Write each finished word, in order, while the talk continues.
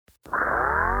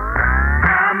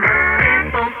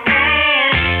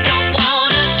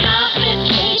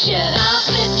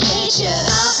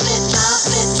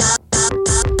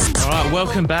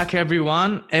welcome back,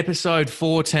 everyone. Episode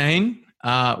 14.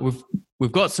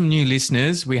 We've got some new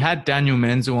listeners. We had Daniel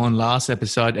Menzel on last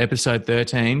episode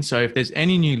 13. So if there's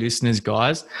any new listeners,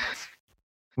 guys,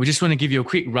 we just want to give you a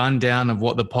quick rundown of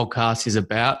what the podcast is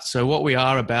about. So what we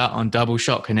are about on Double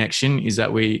Shot Connection is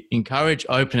that we encourage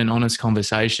open and honest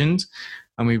conversations.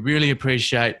 And we really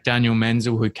appreciate Daniel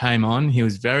Menzel, who came on. He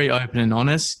was very open and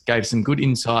honest, gave some good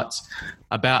insights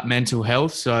about mental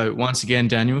health. So once again,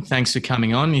 Daniel, thanks for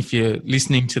coming on if you're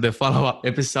listening to the follow-up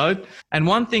episode. And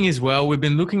one thing as well, we've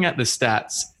been looking at the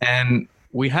stats and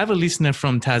we have a listener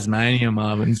from Tasmania,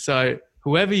 Marvin. So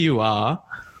whoever you are,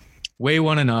 we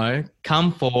want to know,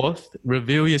 come forth,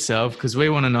 reveal yourself, because we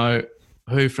want to know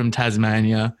who from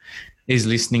Tasmania is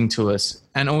listening to us.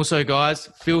 And also, guys,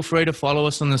 feel free to follow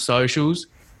us on the socials,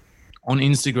 on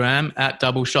Instagram at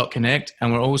Double Shot Connect,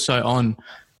 and we're also on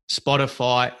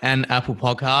Spotify and Apple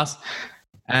Podcasts.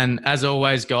 And as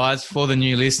always, guys, for the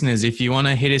new listeners, if you want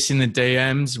to hit us in the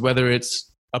DMs, whether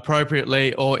it's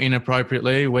appropriately or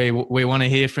inappropriately, we want to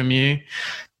hear from you.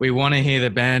 We want to hear the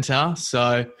banter.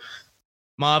 So,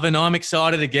 Marvin, I'm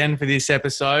excited again for this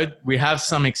episode. We have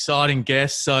some exciting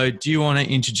guests. So do you want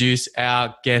to introduce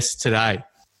our guests today?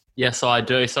 Yes, I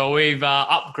do. So we've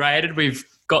upgraded. We've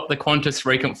got the Qantas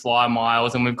Frequent Flyer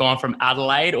Miles and we've gone from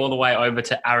Adelaide all the way over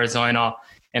to Arizona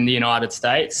in the United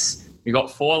States. We've got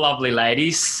 4 lovely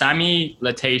ladies, Sammy,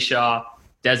 Letitia,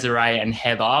 Desiree and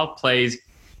Heather. Please,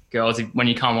 girls, when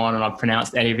you come on and I've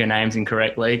pronounced any of your names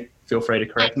incorrectly, feel free to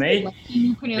correct me.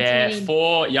 They're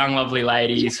 4 young, lovely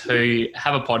ladies who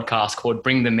have a podcast called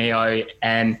Bring the Mio,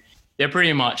 and they're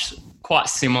pretty much quite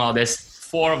similar. There's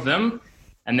 4 of them,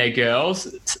 and they're girls.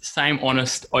 Same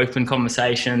honest, open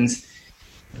conversations.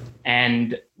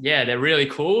 And, yeah, they're really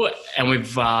cool. And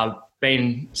we've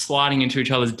been sliding into each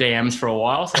other's DMs for a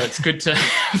while, so it's good to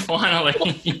finally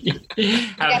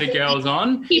have the girls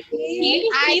on.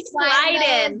 I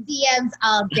slide in DMs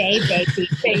all day,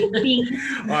 baby.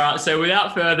 All right, so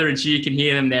without further ado, you can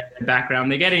hear them there in the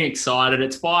background. They're getting excited.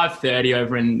 It's 5:30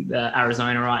 over in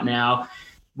Arizona right now.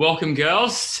 Welcome,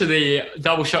 girls, to the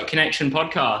Double Shot Connection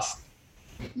podcast.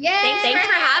 Yay! Thanks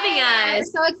for having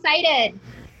us. We're so excited.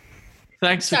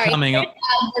 Thanks for coming on.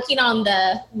 Working on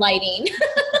the lighting.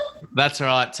 That's all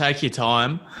right. Take your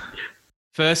time.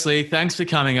 Firstly, thanks for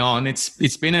coming on.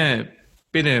 It's been a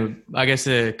I guess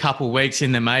a couple of weeks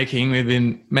in the making. We've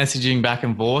been messaging back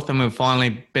and forth, and we've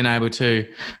finally been able to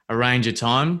arrange a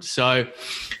time. So,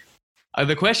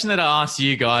 the question that I asked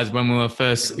you girls when we were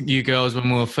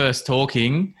first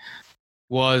talking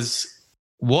was,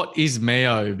 what is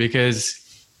MEO? Because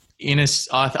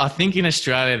I think in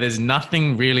Australia there's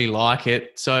nothing really like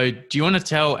it. So do you want to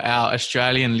tell our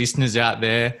Australian listeners out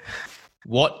there,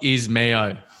 what is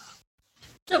MEO?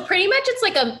 So pretty much it's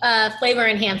like a flavor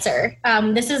enhancer.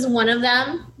 This is one of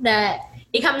them that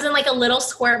it comes in like a little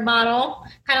squirt bottle,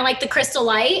 kind of like the Crystal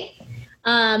Light.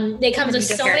 They comes with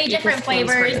so many different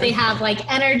flavors. They have like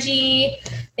energy.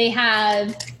 They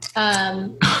have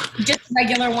just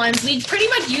regular ones. We pretty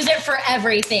much use it for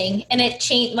everything, and it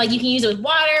like you can use it with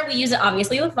water. We use it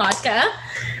obviously with vodka,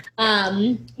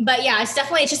 but yeah, it's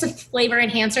just a flavor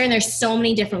enhancer, and there's so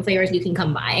many different flavors you can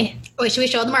come by. Wait, should we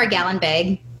show them our gallon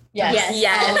bag? Yes.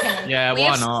 Okay. Yeah,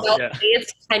 why not?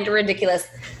 It's kind of ridiculous.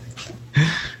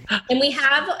 And we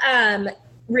have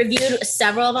reviewed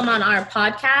several of them on our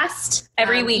podcast.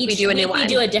 Every week we do a new one. We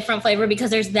do a different flavor because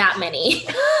there's that many.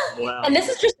 Wow. And this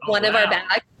is just one of our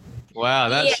bags. Wow,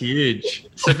 that's huge.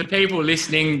 So for people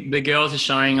listening, the girls are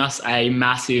showing us a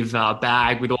massive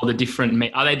bag with all the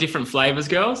different are they different flavors,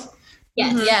 girls?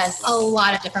 Yes. Mm-hmm. Yes, a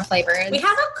lot of different flavors. We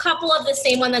have a couple of the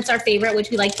same one that's our favorite, which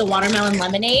we like the watermelon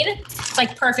lemonade. It's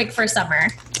like perfect for summer.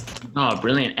 Oh,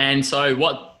 brilliant. And so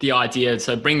what the idea,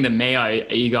 so Bring the Mio,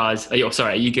 are you girls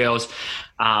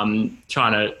trying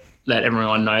to let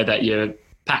everyone know that you're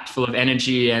packed full of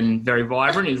energy and very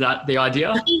vibrant? Is that the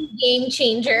idea? Game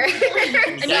changer.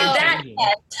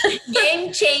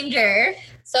 Game changer.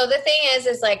 So the thing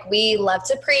is like we love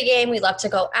to pregame, we love to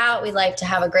go out, we like to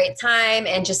have a great time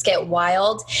and just get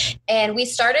wild. And we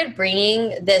started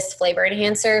bringing this flavor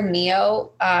enhancer,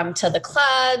 Mio, to the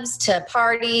clubs, to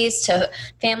parties, to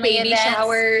family Baby events.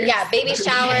 showers. Yeah, baby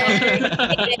showers.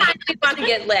 Anytime we want to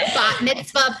get lit. Bat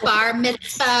mitzvah, bar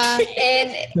mitzvah.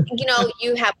 And,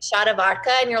 you have a shot of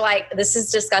vodka and you're like, this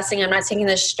is disgusting. I'm not taking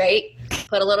this straight.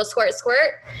 Put a little squirt,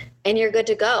 and you're good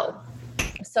to go.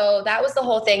 So that was the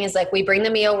whole thing, is like we bring the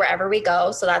Mio wherever we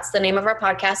go. So that's the name of our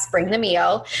podcast, Bring the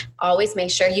Mio. Always make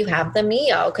sure you have the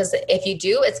Mio, because if you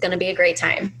do, it's going to be a great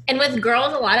time. And with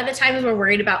girls, a lot of the times we're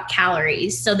worried about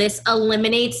calories. So this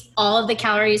eliminates all of the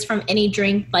calories from any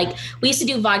drink. Like we used to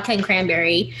do vodka and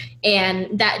cranberry,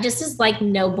 and that just is like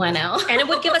no bueno. And it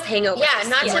would give us hangovers.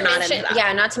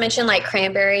 Yeah, not to mention like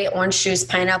cranberry, orange juice,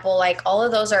 pineapple, like all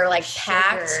of those are like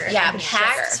packed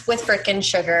with freaking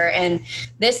sugar. And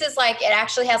this is like, it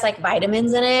actually has like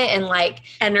vitamins in it and like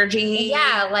energy.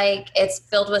 Yeah, like it's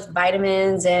filled with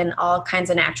vitamins and all kinds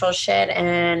of natural shit,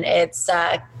 and it's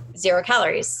 0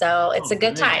 calories. So it's a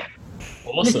good time.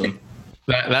 Awesome.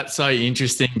 That's so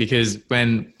interesting, because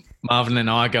when Marvin and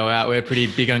I go out, we're pretty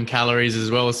big on calories as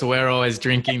well. So we're always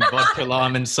drinking vodka,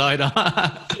 lime and soda.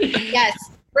 Yes.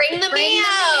 Bring the Mio.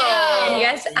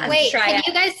 Yes. Wait, can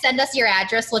you guys send us your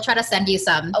address? We'll try to send you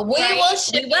some. We will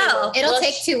ship you. It'll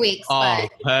take 2 weeks. Oh,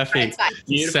 but perfect. it's fine.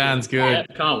 Beautiful. Sounds good.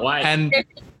 Yeah, can't wait. And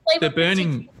the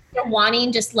burning... If you're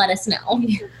wanting, just let us know.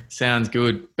 Sounds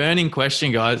good. Burning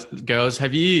question, girls.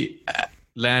 Have you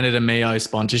landed a Mio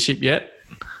sponsorship yet?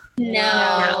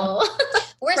 No.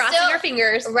 We're Crossing still our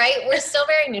fingers. Right. We're still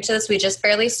very new to this. We just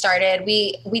barely started.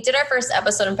 We did our first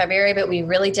episode in February, but we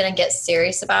really didn't get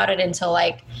serious about it until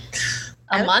like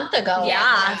a month ago.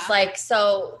 Yeah. It's like,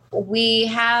 so we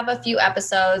have a few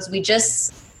episodes.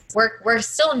 We're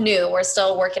still new. We're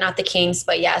still working out the kinks,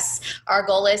 but yes, our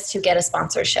goal is to get a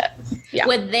sponsorship. Yeah.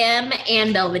 With them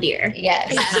and Belvedere. Yes.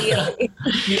 Because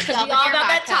we all got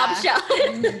that top shelf.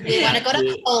 We want to go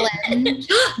to Poland.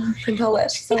 I'm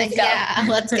Polish. So let's go. Yeah,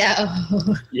 let's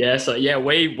go. Yeah, so yeah,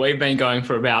 we've been going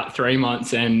for about 3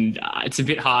 months, and it's a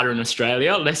bit harder in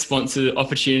Australia, less sponsor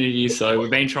opportunities. So we've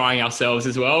been trying ourselves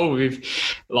as well. We've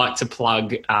like to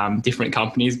plug different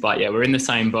companies, but yeah, we're in the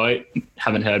same boat.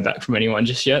 Haven't heard back from anyone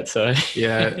just yet. So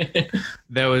Yeah.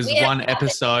 There was one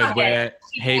episode where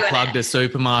he plugged a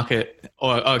supermarket,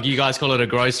 or you guys call it a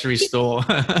grocery store.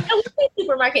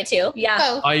 Supermarket too.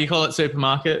 Yeah. Oh, you call it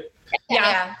supermarket?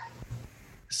 Yeah.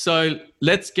 So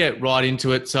let's get right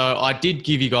into it. So I did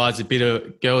give you guys a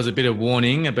bit of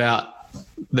warning about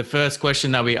the first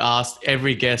question that we asked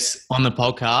every guest on the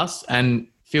podcast, and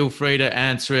feel free to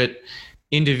answer it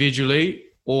individually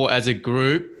or as a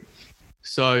group.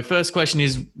 So first question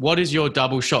is, what is your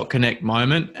double shot connect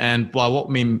moment? And by what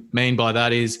we mean by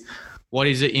that is, what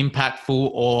is an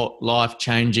impactful or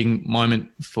life-changing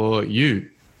moment for you?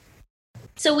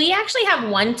 So we actually have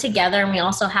one together, and we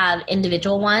also have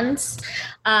individual ones.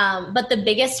 But the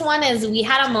biggest one is we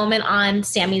had a moment on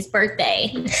Sammy's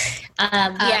birthday.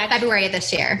 February of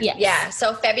this year. Yes. Yeah.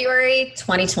 So February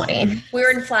 2020. We were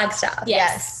in Flagstaff.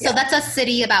 Yes. So that's a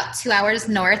city about 2 hours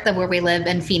north of where we live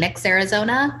in Phoenix,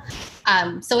 Arizona.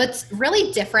 So it's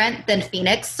really different than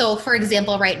Phoenix. So for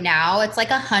example, right now it's like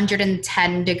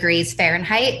 110 degrees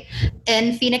Fahrenheit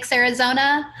in Phoenix,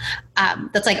 Arizona.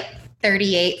 That's like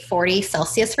 38, 40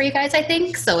 Celsius for you guys, I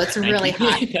think. So it's really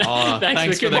hot. Oh,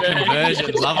 thanks for the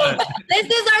conversion. Love it. This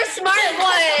is our smart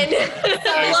one.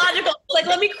 So logical. Like,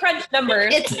 let me crunch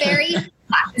numbers. It's very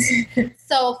hot.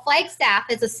 So Flagstaff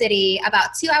is a city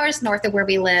about 2 hours north of where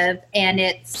we live, and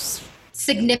it's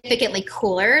significantly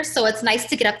cooler. So it's nice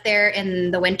to get up there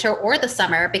in the winter or the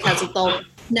summer because they'll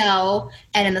snow,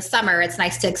 and in the summer it's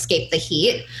nice to escape the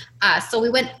heat. So we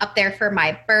went up there for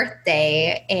my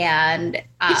birthday, and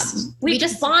we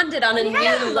just bonded on a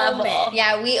new level.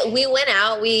 Yeah, we went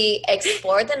out. We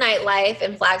explored the nightlife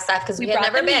in Flagstaff because we had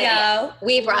never been.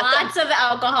 We brought lots of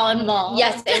alcohol involved.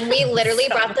 Yes, and we literally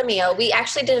brought the Mio. We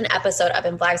actually did an episode up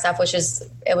in Flagstaff,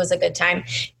 it was a good time.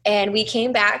 And we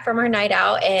came back from our night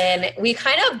out, and we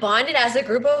kind of bonded as a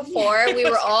group of 4. We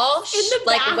were all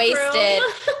like wasted.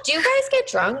 Do you guys get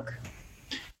drunk?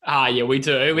 Yeah, we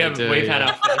do. We've had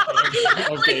our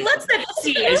Like, let's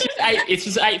see. it's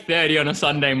just 8:30 on a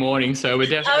Sunday morning, so we're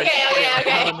definitely Okay.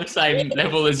 not on the same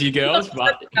level as you girls.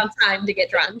 But Time to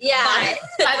get drunk. Yeah.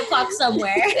 5 o'clock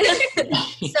somewhere.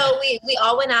 So we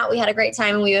all went out. We had a great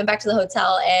time, and we went back to the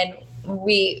hotel, and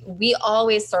we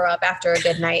always throw up after a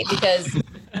good night, because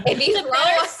if you throw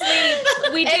up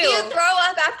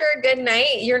after a good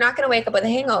night, you're not going to wake up with a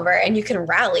hangover, and you can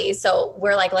rally. So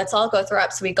we're like, let's all go throw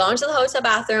up. So we go into the hotel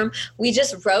bathroom, we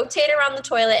just rotate around the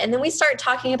toilet, and then we start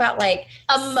talking about like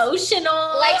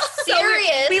emotional, like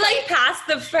serious. We like pass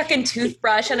the freaking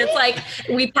toothbrush, and it's like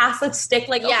we pass the stick.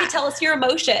 Like, okay, tell us your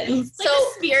emotions. like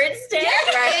a spirit stick.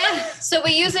 Right. So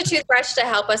we use a toothbrush to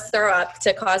help us throw up,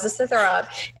 to cause us to throw up.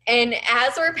 And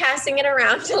as we're passing it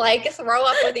around to like throw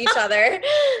up with each other,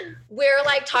 we're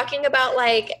like talking about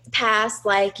like past,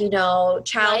 like, you know,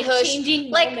 childhood,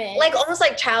 Life-changing moments. like almost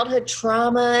like childhood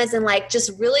traumas and like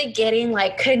just really getting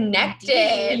like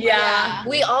connected. Yeah.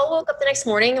 We all woke up the next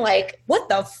morning like, What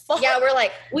the fuck? yeah, we're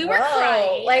like, We were whoa.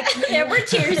 crying. Like, There were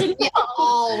tears in We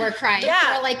all were crying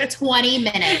Yeah. for like 20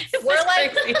 minutes. we're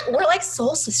like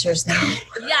soul sisters now.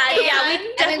 Yeah, yeah, we I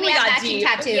mean, definitely we have got matching deep.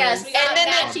 tattoos. Yes, we got And then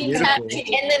matching Beautiful. tattoos.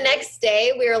 And the next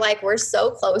day we were like, we're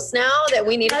so close now that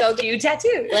we need to go Let's do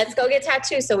tattoos. let's go get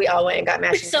tattoos. So we all went and got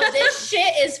matching. So this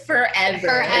shit is forever.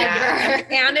 Forever.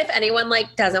 And if anyone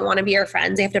like doesn't want to be your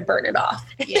friends, they have to burn it off.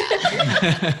 Yeah.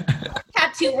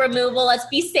 Tattoo removal. Let's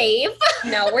be safe.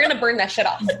 No, we're gonna burn that shit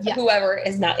off. Yeah. Whoever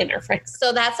is not in our friends.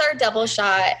 So that's our double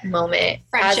shot moment.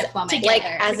 Friendship moment. Like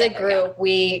together. as a group,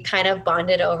 we kind of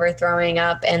bonded over throwing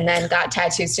up and then got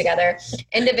tattoos together.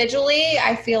 Individually,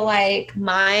 I feel like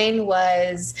mine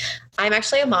was, I'm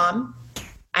actually a mom.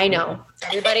 I know.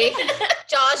 Everybody,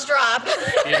 jaws drop.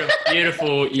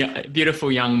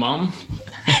 Beautiful young mom.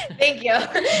 Thank you.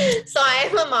 So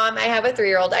I'm a mom. I have a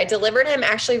 3-year-old. I delivered him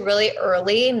actually really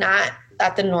early, not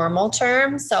at the normal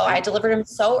term. So I delivered him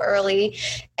so early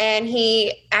and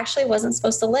he actually wasn't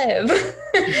supposed to live.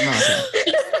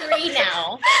 He's 3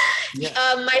 now.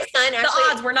 My son actually. The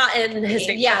odds were not in his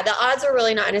favor. Yeah, the odds were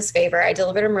really not in his favor. I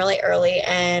delivered him really early,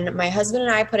 and my husband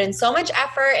and I put in so much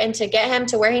effort into get him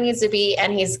to where he needs to be,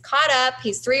 and he's caught up.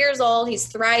 He's 3 years old. He's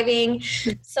thriving.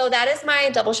 So that is my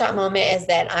double shot moment, is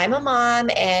that I'm a mom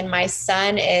and my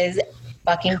son is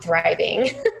fucking thriving.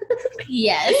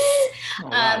 Yes.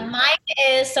 Mine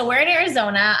is, so we're in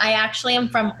Arizona. I actually am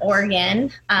from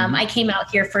Oregon. I came out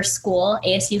here for school.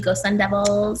 ASU, go Sun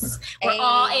Devils. We're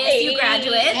all ASU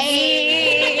graduates.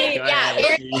 Hey. Yeah.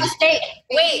 State.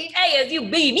 Wait, Hey, if you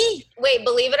baby. wait,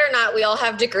 believe it or not, we all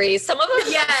have degrees. Some of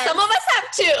us, Yes. some of us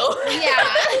have 2.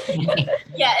 Yeah.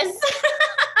 Yes.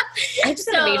 I just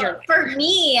had a major. For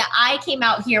me, I came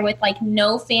out here with like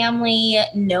no family,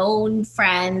 no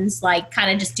friends, like kind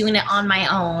of just doing it on my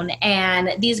own.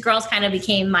 And these girls kind of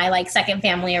became my like second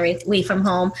family away from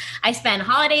home. I spend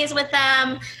holidays with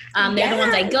them. They're the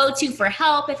ones I go to for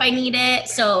help if I need it.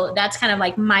 So that's kind of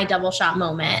like my double shot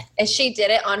moment. And she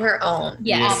did it on her own.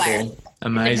 Yes. Beautiful.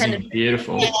 Amazing.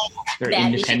 Beautiful. Very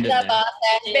Bad independent. The there. boss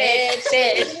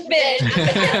ass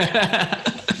bitch.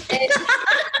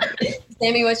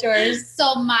 Sammy, what's yours?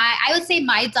 So I would say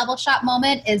my double shot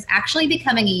moment is actually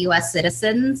becoming a U.S.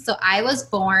 citizen. So I was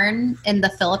born in the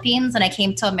Philippines and I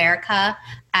came to America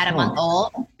at a month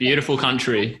old. Beautiful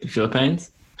country, the Philippines.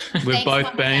 We've Thanks, both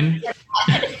Mom. been.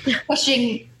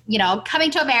 Pushing, coming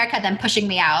to America, then pushing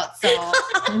me out. So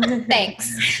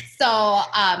thanks. So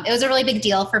it was a really big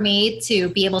deal for me to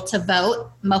be able to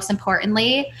vote, most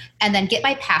importantly, and then get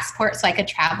my passport so I could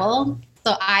travel.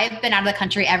 So I've been out of the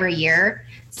country every year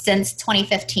since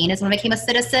 2015 is when I became a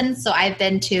citizen. So I've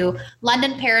been to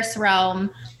London, Paris,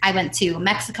 Rome. I went to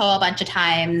Mexico a bunch of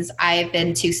times. I've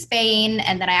been to Spain.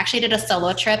 And then I actually did a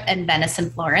solo trip in Venice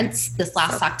and Florence this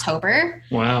last October.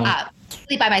 Wow.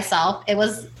 Completely by myself. It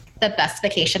was the best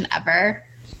vacation ever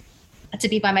to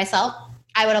be by myself.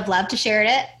 I would have loved to share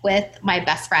it with my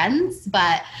best friends,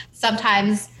 but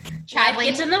sometimes traveling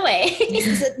Life gets in the way.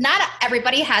 not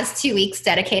everybody has 2 weeks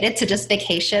dedicated to just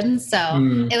vacation. So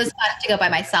it was fun to go by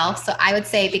myself. So I would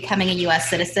say becoming a US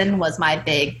citizen was my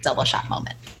big double shot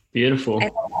moment. Beautiful.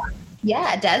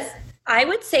 Yeah, Des? I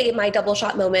would say my double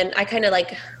shot moment, I kind of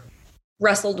like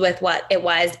wrestled with what it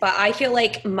was, but I feel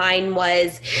like mine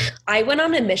was, I went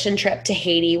on a mission trip to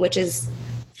Haiti, which is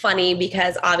funny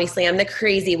because obviously I'm the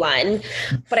crazy one,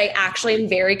 but I actually am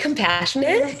very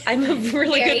compassionate. I'm a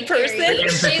really Very good person.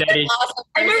 She's an awesome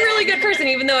I'm a person. really good person,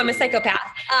 even though I'm a psychopath.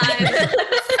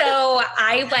 So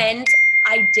I went,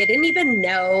 I didn't even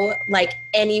know like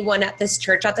anyone at this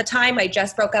church at the time. I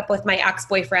just broke up with my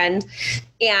ex-boyfriend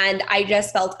and I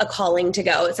just felt a calling to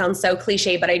go. It sounds so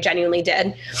cliche, but I genuinely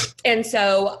did. And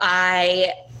so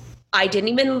I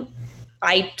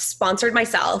sponsored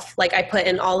myself. Like I put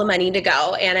in all the money to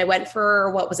go and I went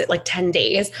for, 10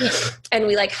 days and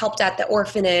we like helped at the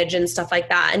orphanage and stuff like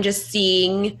that. And just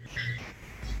seeing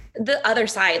the other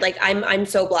side, like I'm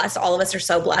so blessed. All of us are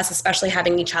so blessed, especially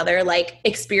having each other, like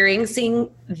experiencing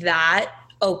that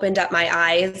opened up my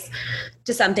eyes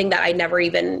to something that I never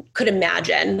even could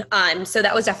imagine. So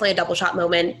that was definitely a double shot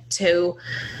moment to,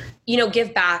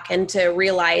 give back and to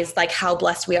realize like how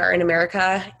blessed we are in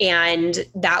America and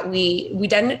that we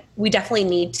definitely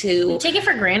need to Take it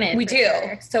for granted. we for do.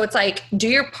 sure. So it's like, do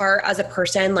your part as a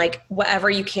person, like whatever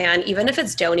you can, even if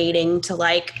it's donating to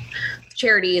like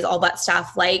charities, all that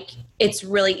stuff, like it's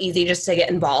really easy just to get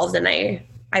involved. And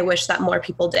I wish that more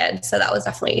people did. So that was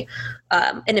definitely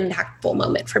an impactful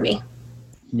moment for me.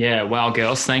 Yeah, well,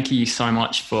 girls, thank you so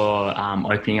much for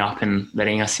opening up and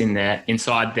letting us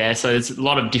inside there. So there's a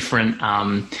lot of different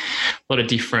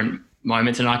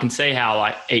moments, and I can see how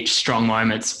like each strong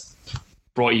moment's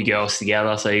brought you girls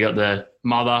together. So you got the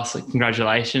mother, so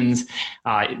congratulations,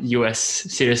 US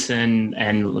citizen,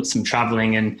 and some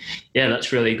traveling, and yeah,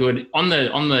 that's really good. On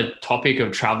the topic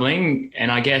of traveling,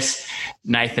 and I guess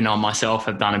Nathan and myself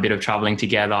have done a bit of traveling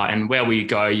together, and where we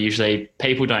go, usually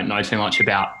people don't know too much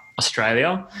about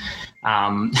Australia.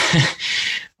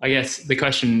 I guess the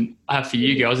question I have for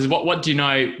you girls is what do you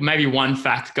know, maybe one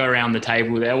fact, go around the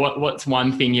table there. What's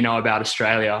one thing you know about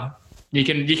Australia? You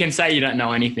can say you don't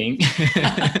know anything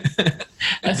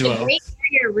as well. The Great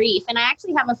Barrier Reef, and I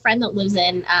actually have a friend that lives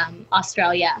in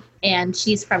Australia, and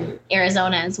she's from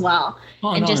Arizona as well.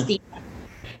 Oh, and nice. just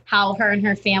how her and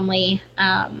her family,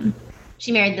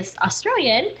 she married this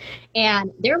Australian,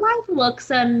 and their life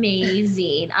looks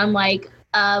amazing. I'm like,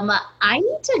 I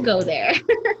need to go there.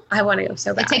 I want to go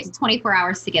so It bad. takes 24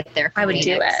 hours to get there. I would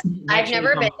do it. I've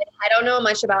never been. I don't know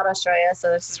much about Australia,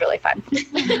 so this is really fun.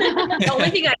 The only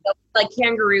thing I know, like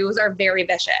kangaroos are very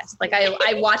vicious. Like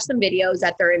I watch some videos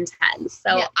that they're intense.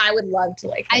 So Yeah. I would love to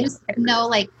like. I just know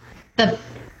like the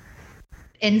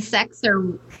insects are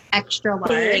extra large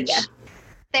Big.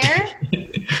 there.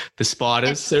 The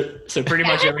spiders. So pretty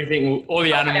much everything, all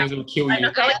the animals will kill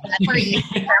you. That's where you-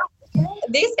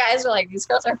 These guys are like, these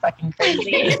girls are fucking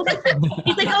crazy. He's like,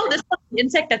 oh, this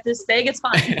insect that's this big, it's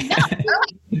fine.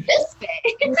 this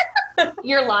big.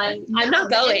 You're lying. I'm not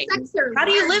going. Insects are How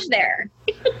do you large. live there?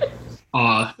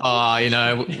 Oh, you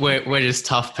know, we're just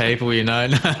tough people, you know.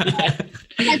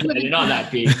 They're not that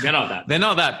big. They're not that big. They're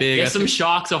not that big. There's some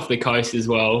sharks off the coast as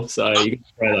well, so you can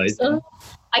throw those.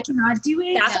 I cannot do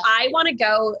it. That's I want to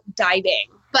go diving.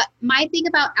 But my thing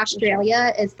about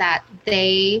Australia is that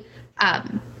they,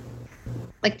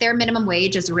 like their minimum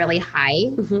wage is really high.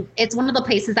 Mhm. It's one of the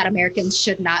places that Americans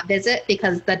should not visit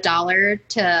because the dollar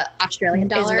to Australian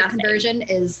dollar nothing. conversion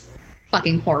is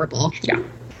fucking horrible.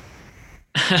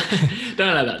 Don't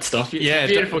know that stuff. It's Yeah,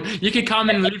 beautiful. You could come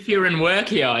and live here and work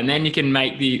here, and then you can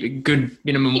make the good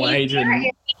minimum wage.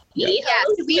 And Yeah,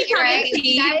 to be right.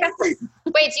 You guys-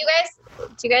 Wait,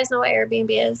 do you guys know what Airbnb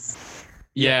is?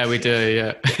 Yeah, we do.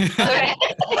 Yeah. Okay.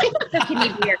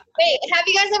 Wait, have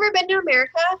you guys ever been to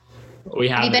America? we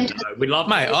Have you haven't. been No, we'd love.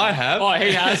 Mate, I have. Oh,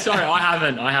 he has. Sorry, I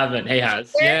haven't. He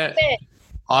has. Where Yeah.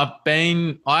 have you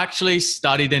been? I actually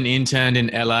studied and interned in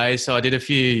LA, so I did a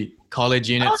few college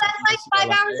units. Oh, that's like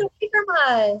 5 hours away from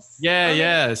us.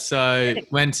 Yeah. So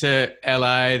went to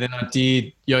LA, then I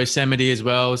did Yosemite as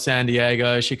well, San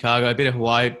Diego, Chicago, a bit of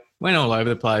Hawaii, went all over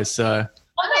the place. So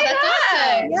Oh my that's God.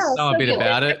 awesome. Yeah, know a so bit cool.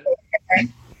 about it.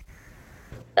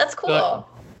 That's cool. But-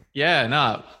 Yeah,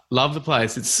 no, love the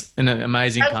place. It's an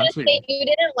amazing I was gonna country. say, you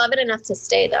didn't love it enough to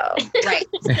stay though. Right.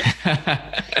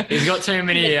 He's got too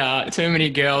many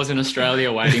girls in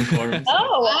Australia waiting for him.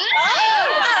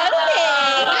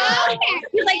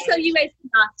 You're like, so you guys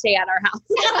cannot stay at our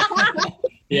house.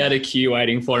 He had a queue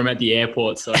waiting for him at the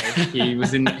airport, so he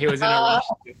was in a rush.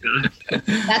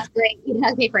 That's great. He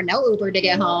doesn't pay for no Uber to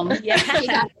get home. Yeah. He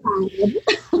got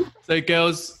tired. So,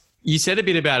 girls, you said a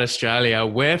bit about Australia.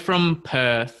 We're from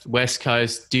Perth, West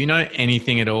Coast. Do you know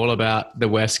anything at all about the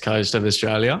West Coast of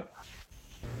Australia?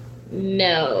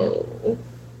 No.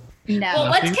 No. Well,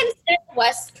 what's Nothing? considered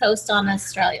West Coast on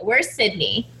Australia? Where's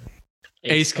Sydney?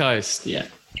 East Coast. Yeah.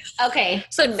 Okay.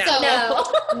 So no.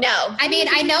 No. I mean,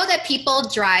 I know that people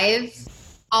drive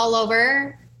all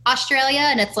over Australia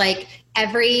and it's like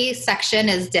every section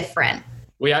is different.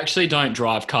 We actually don't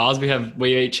drive cars.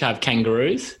 We each have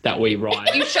kangaroos that we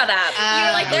ride. You shut up.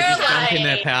 You're like, We they're just jump in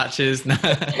their lying. pouches. No,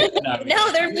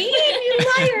 No, they're mean. You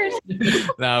liars.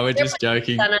 no, we're just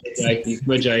joking.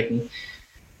 We're joking.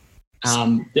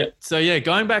 Yeah. So, yeah,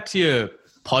 going back to your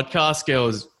podcast,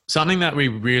 girls, something that we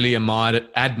really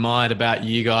admired about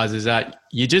you guys is that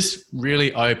you're just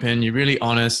really open, you're really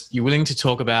honest, you're willing to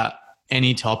talk about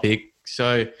any topic.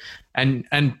 So, and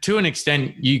to an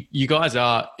extent, you guys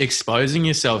are exposing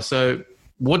yourself. So,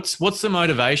 what's the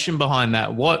motivation behind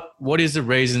that? What is the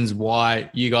reasons why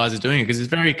you guys are doing it? Because it's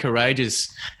very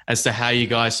courageous as to how you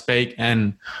guys speak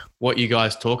and what you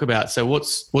guys talk about. So,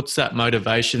 what's that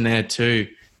motivation there to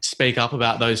speak up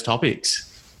about those topics?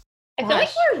 I feel like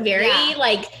we're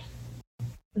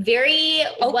very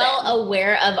Open. well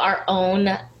aware of our own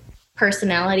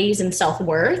personalities and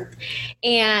self-worth.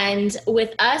 And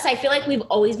with us, I feel like we've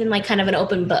always been like kind of an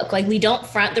open book. Like we don't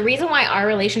front. The reason why our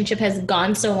relationship has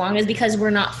gone so long is because we're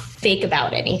not fake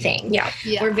about anything. Yeah.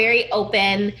 Yeah. We're very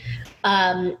open.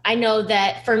 I know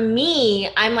that for me,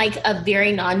 I'm like a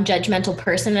very non-judgmental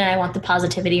person and I want the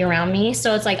positivity around me.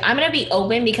 So it's like, I'm going to be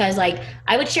open because like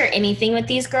I would share anything with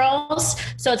these girls.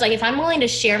 So it's like, if I'm willing to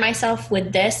share myself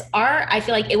with this art, I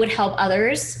feel like it would help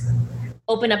others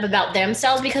open up about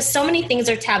themselves, because so many things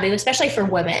are taboo, especially for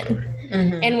women.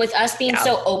 And with us being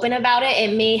so open about it,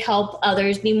 it may help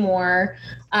others be more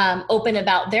open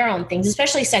about their own things,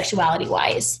 especially sexuality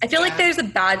wise. I feel like there's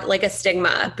a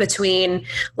stigma between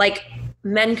like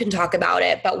men can talk about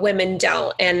it, but women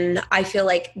don't. And I feel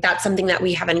like that's something that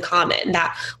we have in common,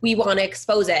 that we want to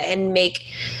expose it and make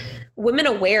women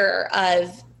aware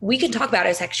of. We can talk about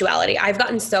our sexuality. I've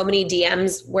gotten so many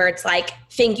DMs where it's like,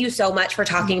 thank you so much for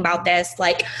talking about this.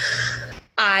 Like,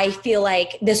 I feel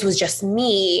like this was just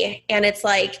me. And it's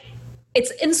like,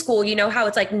 it's in school, you know how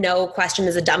it's like, no question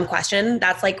is a dumb question.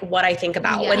 That's like what I think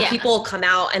about when people come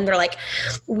out and they're like,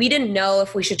 we didn't know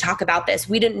if we should talk about this.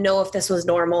 We didn't know if this was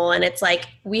normal. And it's like,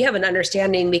 we have an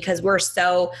understanding because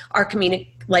our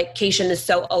communication is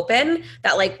so open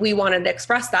that like we wanted to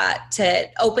express that to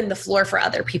open the floor for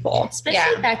other people.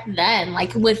 Especially back then,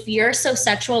 like with You're So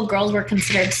Sexual, girls were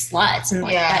considered sluts, and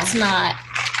like that's not.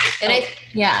 And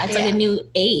it's like a new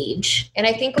age. And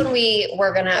I think when we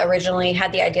were gonna originally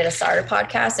had the idea to start a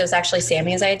podcast, it was actually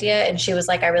Sammy's idea, and she was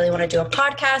like, I really want to do a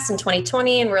podcast in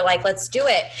 2020, and we're like, let's do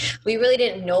it. We really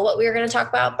didn't know what we were going to talk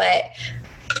about, but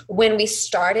when we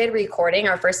started recording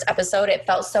our first episode, it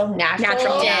felt so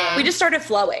natural. Yeah. We just started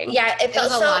flowing. Yeah, it felt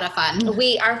was a lot of fun.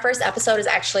 Our first episode is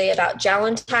actually about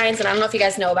Galentine's, and I don't know if you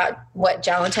guys know about what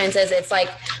Galentine's is. It's like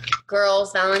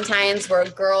girls' Valentine's, where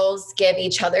girls give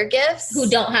each other gifts Who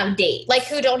don't have dates. like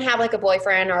who don't have like a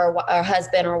boyfriend or a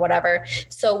husband or whatever.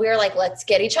 So we were like, let's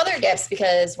get each other gifts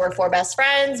because we're 4 best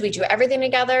friends. We do everything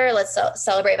together. Let's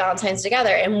celebrate Valentine's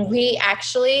together. And we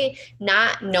actually,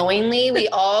 not knowingly, we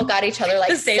all got each other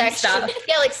like same stuff.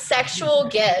 Yeah, like sexual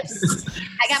gifts.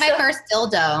 I got my first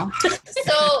dildo.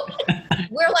 So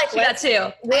we're like, That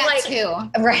too. we're like, too.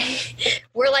 right.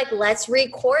 We're like, let's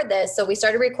record this. So we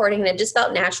started recording, and it just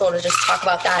felt natural to just talk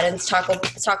about that and talk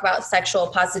about sexual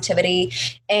positivity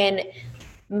and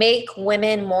make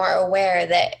women more aware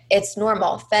that it's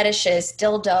normal. Fetishes,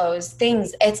 dildos,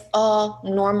 things, it's all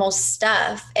normal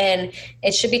stuff, and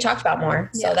it should be talked about more.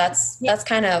 So that's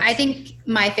kind of, I think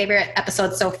my favorite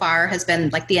episode so far has been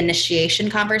like the initiation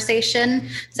conversation.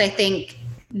 So I think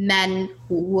men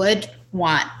would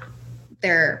want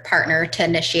their partner to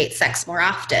initiate sex more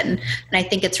often. And I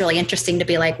think it's really interesting to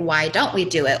be like, why don't we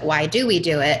do it? Why do we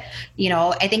do it? You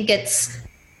know, I think it's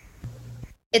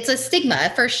a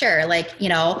stigma for sure. Like, you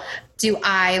know, do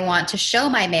I want to show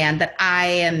my man that I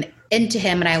am into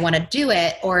him and I want to do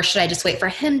it, or should I just wait for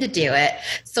him to do it?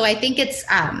 So I think it's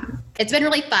been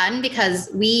really fun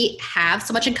because we have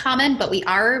so much in common, but we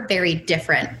are very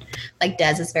different. Like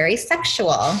Des is very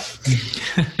sexual.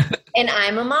 and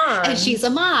I'm a mom. And she's a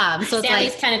mom. So it's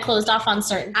Sammy's like kind of closed off on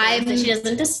certain things that she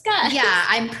doesn't discuss. yeah,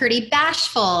 I'm pretty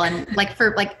bashful, and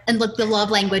the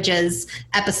love languages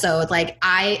episode, like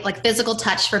physical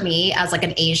touch for me as like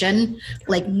an Asian,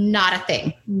 like not a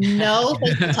thing. No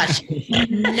physical touch.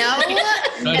 No.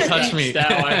 Don't touch me. Stay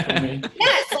away from me.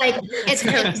 Yes, like it's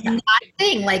not a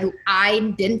thing. Like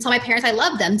I didn't tell my parents I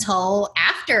loved them till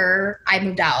after I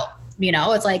moved out. You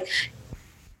know, it's like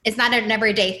it's not an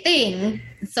everyday thing.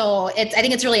 So I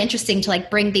think it's really interesting to like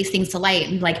bring these things to light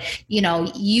and like, you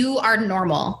know, you are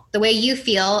normal. The way you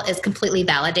feel is completely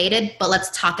validated, but let's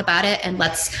talk about it and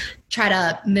let's try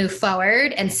to move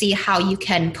forward and see how you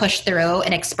can push through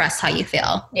and express how you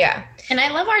feel. Yeah. And I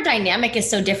love our dynamic is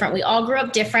so different. We all grew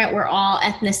up different. We're all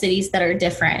ethnicities that are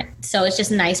different. So it's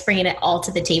just nice bringing it all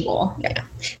to the table. Yeah.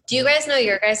 Do you guys know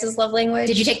your guys' love language?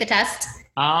 Did you take the test?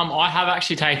 I have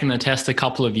actually taken the test a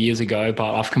couple of years ago,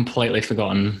 but I've completely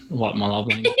forgotten what my love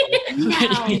language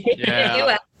is.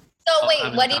 Yeah. So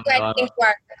wait, what do you guys think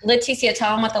are, Leticia,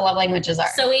 tell them what the love languages are.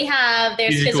 So we have,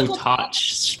 there's Physical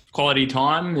touch, quality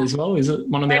time as well. Is it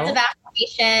one of the words of other?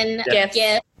 affirmation, Gifts.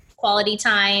 gift, quality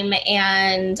time,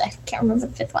 and I can't remember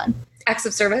the fifth one. Acts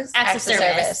of service. Acts of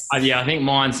service. Yeah, I think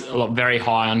mine's very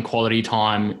high on quality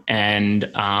time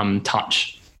and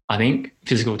touch. I think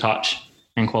physical touch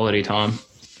and quality time,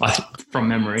 from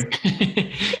memory.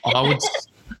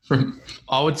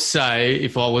 I would say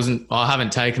if I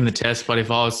haven't taken the test, but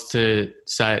if I was to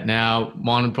say it now,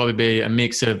 mine would probably be a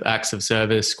mix of acts of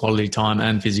service, quality time,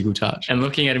 and physical touch. And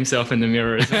looking at himself in the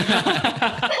mirror.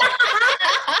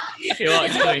 He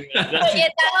likes doing that.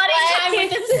 Get that quality time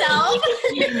with himself.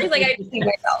 He's like, I just see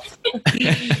myself.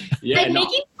 Yeah, Like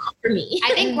making time for me.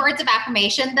 I think words of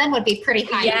affirmation then would be pretty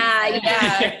high.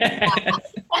 Yeah.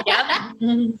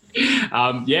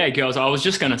 Yeah, girls, I was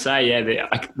just going to say,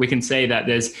 we can see that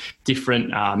there's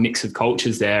different mix of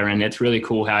cultures there, and it's really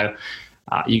cool how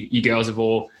you girls have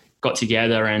all got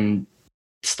together and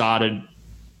started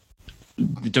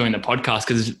doing the podcast,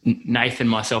 because Nathan and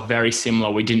myself, very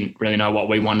similar. We didn't really know what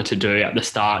we wanted to do at the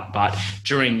start, but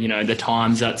during, the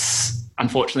times that's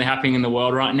unfortunately happening in the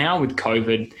world right now with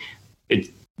COVID,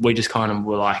 we just kind of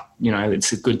were like,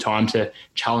 it's a good time to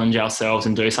challenge ourselves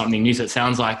and do something new. So it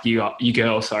sounds like you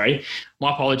girls, sorry.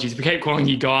 My apologies. We keep calling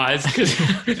you guys because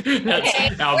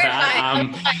that's our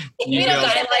bad. We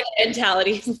don't get like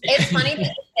mentality. It's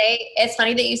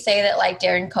funny that you say that, like,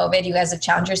 during COVID, you guys have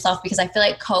challenged yourself, because I feel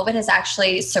like COVID has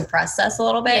actually suppressed us a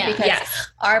little bit, because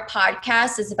our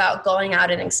podcast is about going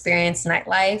out and experience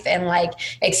nightlife and like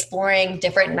exploring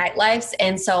different nightlifes.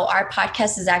 And so our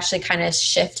podcast is actually kind of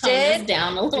shifted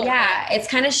down a little. Yeah. It's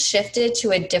kind of shifted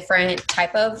to a different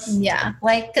type of,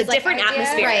 like a different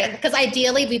atmosphere. Right. Because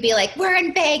ideally we'd be like, we're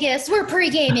in Vegas, we're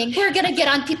pre-gaming, we're going to get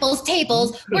on people's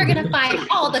tables, we're going to find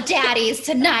all the daddies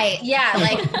tonight. Yeah.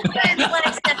 Like,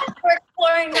 we're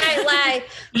exploring nightlife.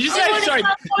 Did you say, sorry?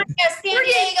 San Diego.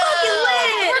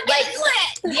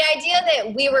 The idea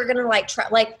that we were gonna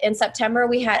like in September,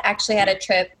 we had a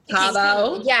trip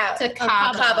Cabo. To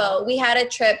Cabo. We had a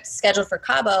trip scheduled for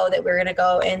Cabo that we were gonna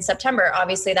go in September.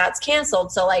 Obviously, that's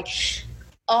canceled. So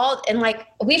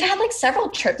we've had like several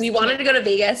trips. We wanted to go to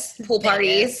Vegas, pool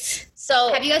parties.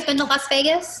 So have you guys been to Las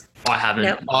Vegas? I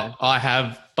haven't. No. I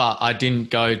have, but I didn't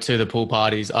go to the pool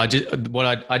parties. I did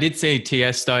see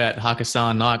Tiesto at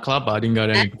Hakkasan nightclub, but I didn't go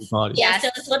to any pool parties. Yeah. So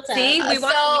what's up? See, that's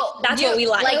what we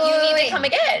like. Like, you need to come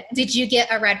again. Did you get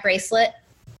a red bracelet?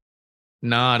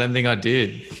 No, I don't think I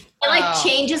did. It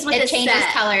changes with it the changes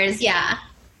set. colors. Yeah.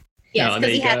 Yes, there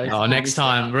you go. Oh, next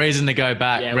time, reason to go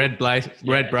back. Yeah, red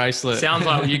bracelet. Sounds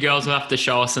like you girls will have to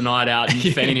show us a night out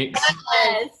in Phoenix.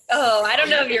 Oh, I don't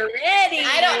know if you're ready.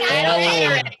 I don't think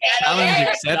you're ready. Challenge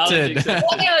accepted.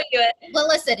 Well,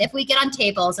 listen, if we get on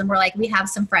tables and we're like, we have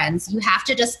some friends, you have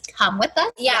to just come with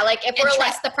us. Yeah, like if And we're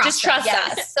trust the process. just trust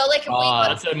yes. us. So like if we go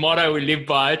That's a motto we live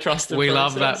by. Trust the We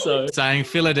love that process. So, saying.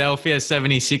 Philadelphia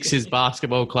 76ers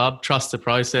basketball club, trust the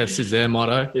process is their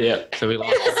motto. yeah. So we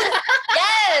love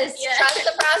Yes, trust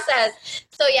the process.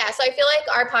 So I feel like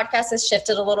our podcast has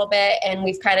shifted a little bit and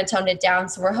we've kind of toned it down.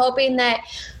 So we're hoping that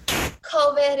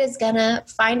COVID is gonna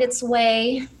find its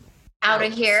way out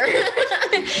of here.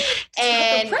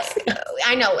 And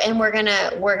I know, and we're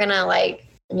gonna like,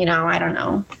 I don't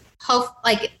know.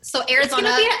 So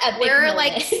Arizona, we're moment.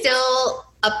 like still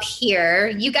up here.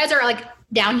 You guys are like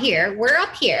down here. We're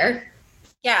up here.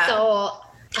 Yeah. So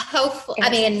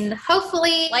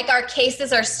hopefully, Like our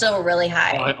cases are still really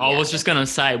high. I was just going to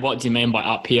say, what do you mean by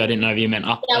up here? I didn't know if you meant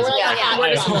up. Yeah,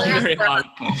 we're like, Very hard.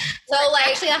 So like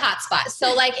actually a hot spot.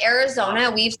 So like Arizona,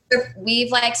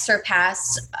 we've like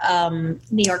surpassed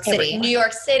New York City. New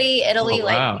York City, Italy. Oh,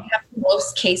 wow. Like we have the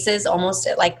most cases almost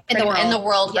like In the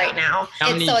world. right now.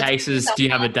 How many cases do you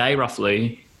have a day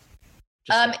roughly?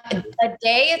 A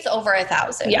day it's over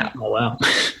 1,000. Yeah. Oh, wow.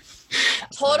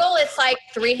 Total it's like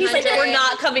 300. He's like, we're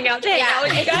not coming out to hang out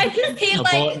with you guys. He's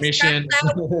Abort like, mission.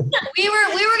 we were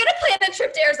gonna plan a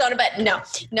trip to Arizona, but no.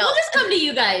 We'll just come to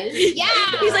you guys. Yeah.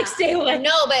 He's like, stay away.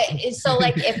 No, but so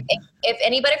like if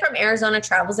anybody from Arizona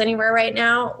travels anywhere right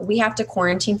now, we have to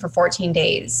quarantine for 14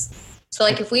 days. So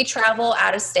like if we travel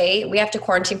out of state, we have to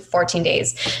quarantine for 14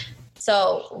 days.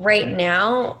 So right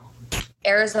now,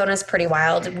 Arizona's pretty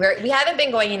wild. We haven't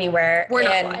been going anywhere. We're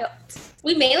not wild.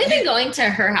 We've mainly been going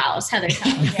to her house, Heather's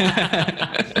house. So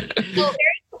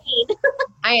very clean.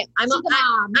 I'm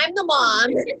the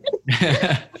mom.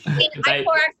 I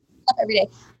pour up every day.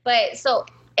 But so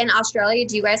in Australia,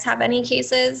 do you guys have any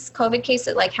cases, COVID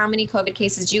cases? Like how many COVID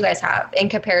cases do you guys have in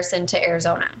comparison to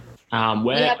Arizona?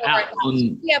 We're out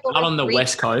on the 3.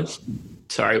 West Coast.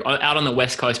 Sorry, out on the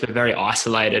West Coast, we're very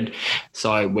isolated.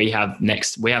 So we have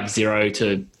 0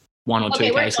 to 1 or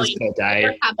 2 cases per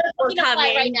day. We're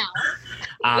coming right now.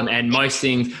 And most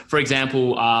things, for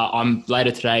example,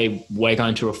 later today, we're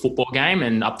going to a football game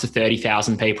and up to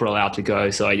 30,000 people are allowed to go.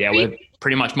 So we're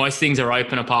pretty much, most things are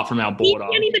open apart from our We border.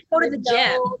 can't even go to the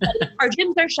gym. Our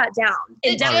gyms are shut down.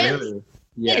 Really?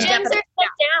 Yeah. The gyms are shut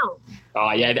down.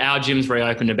 Oh yeah, our gyms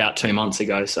reopened about 2 months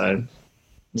ago. So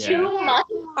 2 months.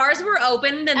 Ours were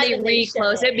open, then they And then they shut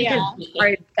reclosed it it, because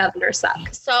our governor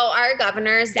sucks. So our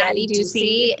governor's Daddy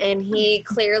Ducey, and he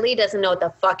clearly doesn't know what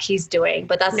the fuck he's doing,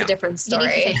 but that's a different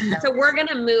story. So we're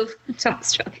gonna move to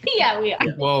Australia. Yeah, we are.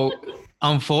 Well,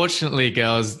 unfortunately,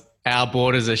 girls, our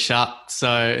borders are shut,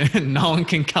 so no one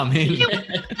can come in.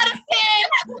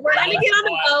 We're gonna get on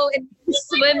a boat and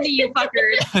swim to you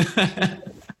fuckers.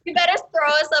 You better throw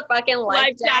us a fucking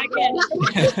life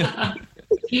jacket.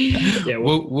 Yeah,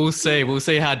 We'll see. We'll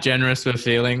see how generous we're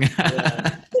feeling.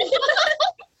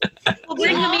 We'll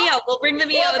bring the Mio. We'll bring the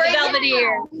Mio. The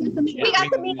Belvedere. We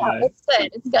got the Mio. It's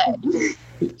good. It's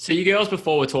good. So you girls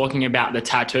before were talking about the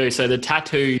tattoo. So the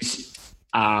tattoos,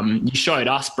 you showed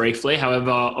us briefly.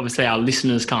 However, obviously our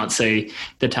listeners can't see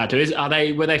the tattoos.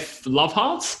 Were they love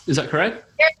hearts? Is that correct?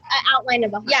 They're an outline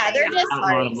of a heart. Yeah, they're just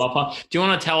Outline of love heart. Do you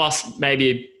want to tell us maybe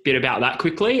a bit about that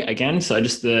quickly again? So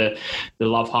just the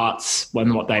love hearts,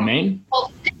 what they mean.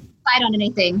 Well, we didn't decide on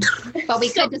anything, but we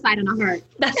could decide on a heart.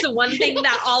 That's the one thing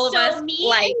that all of us me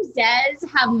like. and Des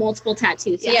have multiple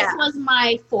tattoos. So Yeah. This was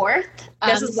my 4th.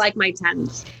 This is like my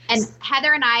 10th. And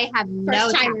Heather and I have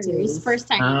no tattoos. First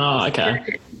time. Oh,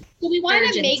 okay. So we wanted to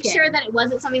Virgin make skin. sure that it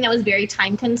wasn't something that was very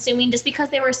time consuming just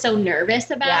because they were so nervous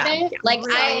about Yeah. it. Like,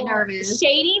 Really nervous.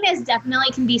 Shading is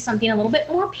definitely can be something a little bit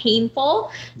more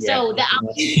painful. So the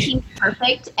outline seems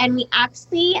perfect. And we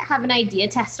actually have an idea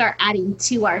to start adding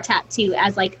to our tattoo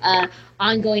as like a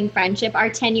ongoing friendship.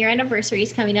 Our 10-year anniversary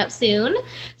is coming up soon.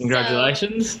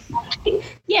 Congratulations.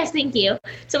 Yes, thank you.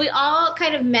 So we all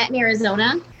kind of met in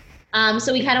Arizona.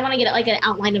 So we kind of want to get like an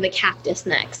outline of a cactus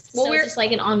next. Well, So it's just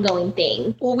like an ongoing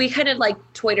thing. Well, we kind of like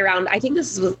toyed around. I think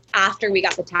this was after we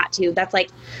got the tattoo. That's like,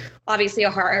 obviously a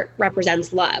heart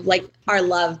represents love. Like our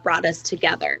love brought us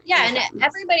together. Yeah, and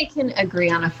everybody can agree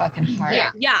on a fucking heart.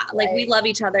 Yeah. Yeah, like we love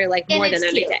each other like And more than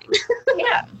it's cute. anything.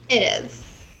 Yeah. It is.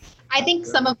 I think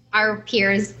some of our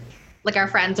peers, like our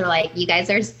friends, are like, "You guys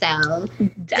are so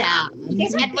dumb." And we're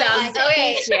like,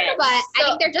 okay, but I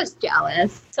think they're just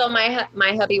jealous. So my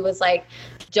hubby was like,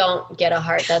 "Don't get a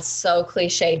heart. That's so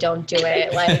cliche. Don't do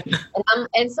it." Like,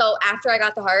 and so after I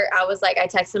got the heart, I was like, I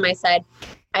texted him. I said,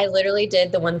 "I literally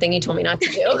did the one thing you told me not to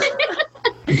do."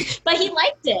 But he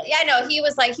liked it. Yeah, no, he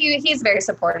was like, he's very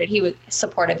supportive. He was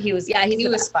supportive. He was fine.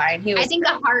 He was I think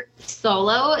the heart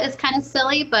solo is kind of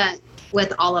silly, but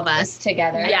with all of us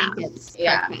together. I think it's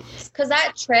Yeah. perfect. Because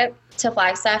that trip to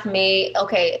Flagstaff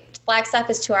Flagstaff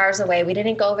is 2 hours away. We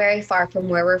didn't go very far from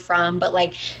where we're from, but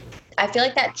like, I feel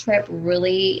like that trip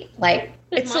really like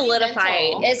It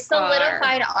solidified. it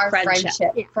solidified our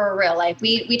friendship for real. Like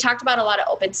we talked about a lot of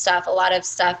open stuff, a lot of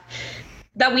stuff.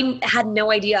 That we had no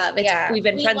idea of. We've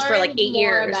been We friends for like learned 8 more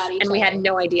years about each and we had other.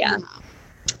 no idea.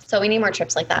 So we need more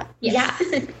trips like that. Yeah.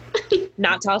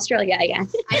 Not to Australia, I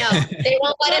guess. I know. They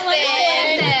won't let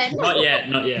us in. Not yet.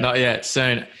 Not yet,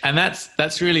 soon. And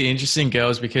that's really interesting,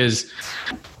 girls, because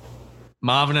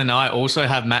Marvin and I also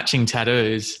have matching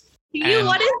tattoos. And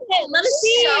What is it? Let us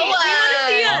see. Show We want to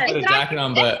see I'll it. put a jacket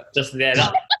on, but Just there.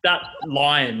 That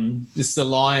lion. it's the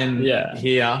line Yeah.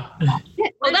 here.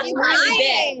 Oh, that's really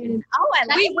big. Oh, I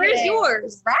like Wait, where's it.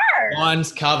 yours?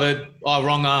 Mine's covered. Oh,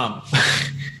 wrong arm.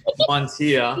 Mine's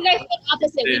here. You guys did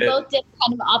opposite. We Yeah. both did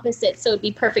kind of opposite, so it'd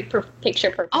be perfect for picture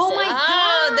purposes. Oh my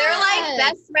Oh, they're like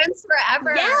best friends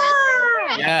forever.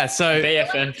 Yeah. Yeah, so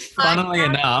BFF. funnily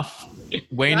enough,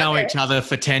 we know each other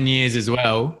for 10 years as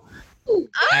well. And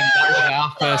that was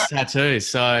our first tattoo.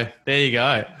 So there you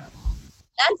go.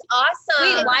 That's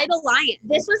awesome. Wait, why the lion?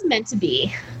 This was meant to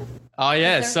be. Oh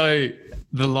yeah, so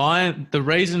the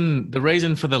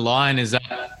reason for the lion is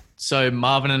that so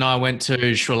Marvin and I went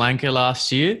to Sri Lanka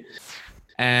last year,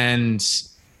 and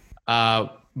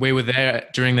we were there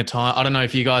during the time. I don't know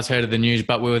if you guys heard of the news,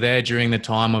 but we were there during the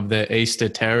time of the Easter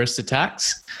terrorist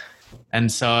attacks,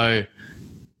 and so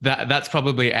that's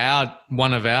probably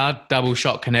one of our double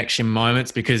shot connection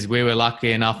moments because we were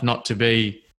lucky enough not to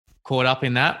be caught up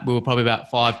in that. We were probably about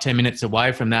 5-10 minutes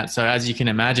away from that. So as you can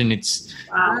imagine, it's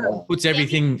puts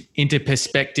everything into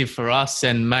perspective for us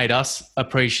and made us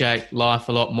appreciate life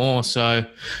a lot more. So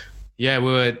yeah,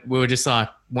 we were just like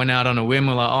went out on a whim.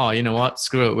 We're like, oh, you know what?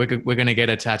 Screw it. We're going to get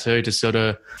a tattoo to sort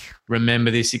of remember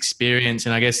this experience.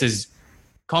 And I guess there's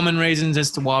common reasons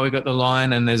as to why we got the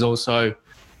lion, and there's also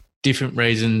different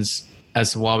reasons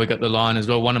as to why we got the lion as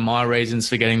well. One of my reasons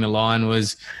for getting the lion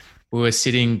was we were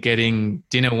sitting getting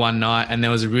dinner one night and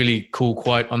there was a really cool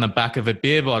quote on the back of a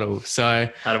beer bottle. So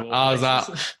I was like,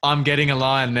 I'm getting a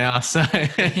lion now. So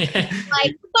Like,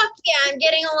 fuck yeah, I'm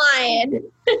getting a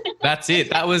lion. that's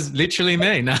it. That was literally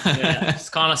me. No. Yeah, it's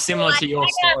kind of similar to your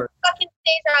story. Fucking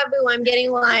deja vu, I'm getting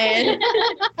a lion.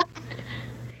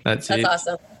 That's it. That's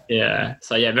awesome. Yeah.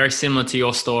 So yeah, very similar to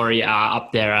your story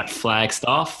up there at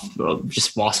Flagstaff. Well,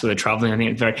 just whilst we were traveling, I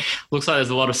think it looks like there's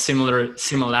a lot of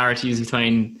similarities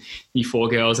between you four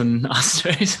girls and us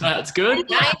two. So that's good.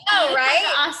 I know,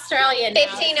 right? Australia.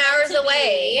 15 hours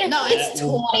away. No, it's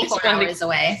 24 hours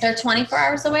away. They're 24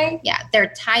 hours away? Yeah, they're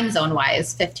time zone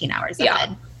wise 15 hours Yeah.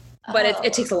 ahead. But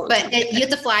it takes a long time. But you have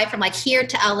to fly from like here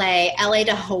to LA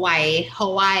to Hawaii,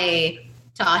 Hawaii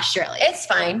to to Australia. It's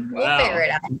fine. We'll Wow. figure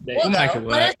it out. We'll make it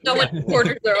Let us know when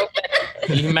borders are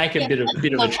open. You can make a bit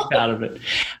of a trip out of it.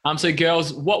 So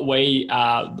girls,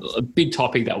 a big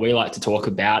topic that we like to talk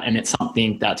about, and it's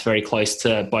something that's very close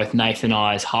to both Nathan and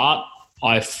I's heart.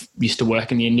 I've used to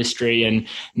work in the industry, and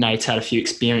Nate's had a few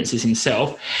experiences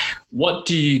himself. What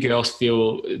do you girls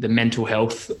feel the mental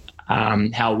health,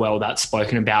 how well that's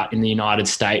spoken about in the United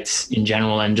States in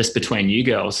general, and just between you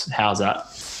girls? How's that?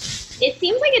 It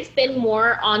seems like it's been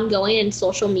more ongoing in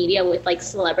social media with like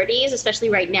celebrities, especially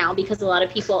right now, because a lot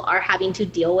of people are having to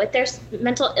deal with their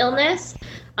mental illness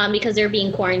because they're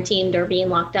being quarantined or being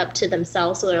locked up to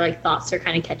themselves. So their like thoughts are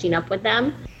kind of catching up with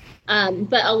them.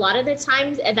 But a lot of the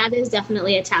times that is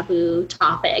definitely a taboo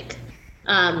topic.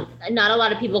 Not a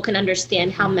lot of people can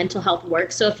understand how mental health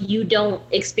works. So if you don't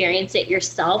experience it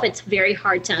yourself, it's very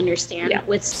hard to understand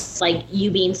with like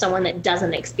you being someone that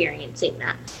doesn't experiencing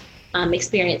that.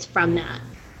 Experience from that.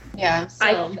 Yeah.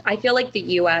 So, I feel like the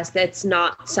US, that's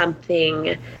not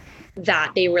something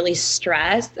that they really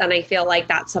stress. And I feel like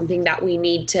that's something that we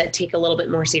need to take a little bit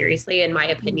more seriously, in my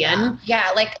opinion.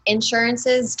 Yeah, like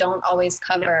insurances don't always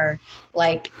cover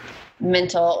like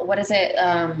mental, what is it?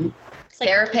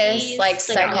 Therapists, like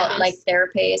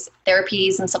therapies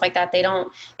and stuff like that.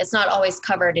 It's not always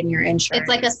covered in your insurance. It's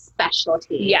like a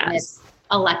specialty. Yes. And it's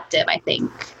elective, I think,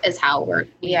 is how we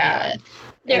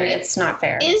do it. It's not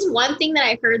fair. is one thing that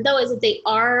I heard though is that they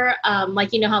are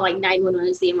like, you know how like 911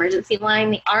 is the emergency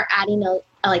line, they are adding a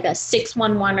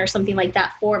 611 or something like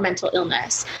that for mental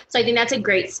illness. So I think that's a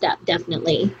great step,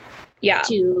 definitely,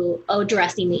 to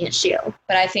addressing the issue.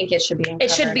 But I think it should be.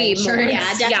 It should be more.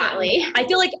 Yeah, definitely. Yeah. I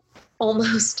feel like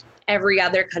almost every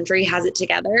other country has it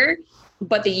together,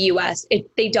 but the US,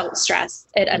 they don't stress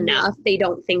it enough. They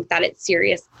don't think that it's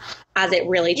serious as it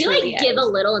really You truly like is. give a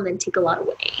little and then take a lot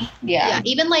away. Yeah.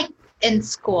 Even like in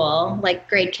school, like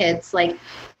grade kids, like,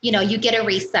 you know, you get a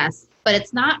recess, but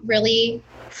it's not really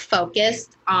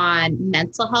focused on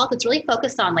mental health. It's really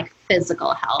focused on like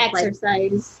physical health.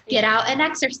 Exercise. Like, get out and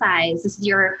exercise. This is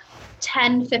your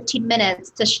 10, 15 minutes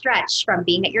to stretch from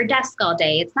being at your desk all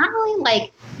day. It's not really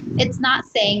like, it's not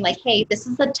saying like, hey, this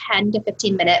is a 10 to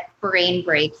 15 minute brain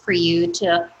break for you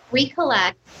to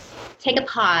recollect, take a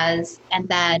pause, and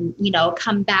then, you know,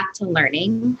 come back to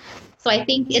learning. So I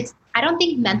don't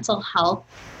think mental health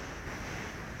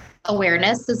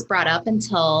awareness is brought up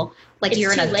until like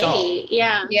you're an adult.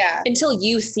 Yeah. Until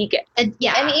you seek it. And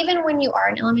And even when you are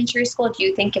in elementary school, do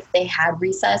you think if they had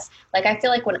recess, like I feel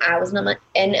like when I was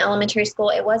in elementary school,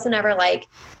 it wasn't ever like,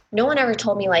 no one ever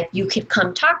told me like, you could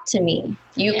come talk to me.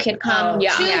 You could come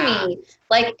to me.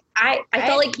 Like I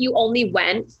felt like you only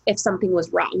went if something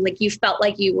was wrong. Like you felt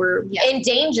like you were in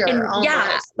danger. Almost.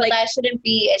 Yeah, but like that shouldn't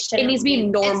be. it needs to be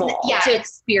normal to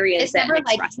experience it's never it.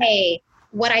 like, hey,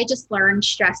 what I just learned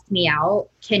stressed me out.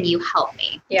 Can you help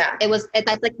me? Yeah.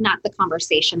 That's like not the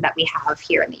conversation that we have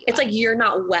here in the US. It's like you're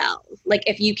not well. Like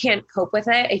if you can't cope with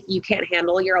it, if you can't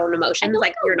handle your own emotions,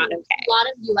 like you're not okay. A lot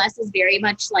of US is very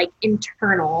much like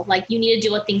internal. Like you need to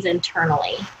deal with things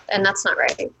internally. And that's not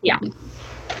right. Yeah.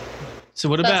 So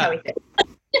what That's how about?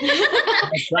 we think.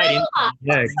 Great.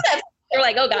 Yeah. You're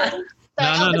like, oh God.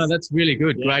 No, that's really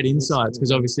good. Great insights,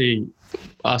 because obviously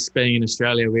us being in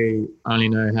Australia, we only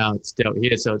know how it's dealt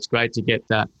here. So it's great to get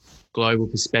that global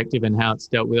perspective and how it's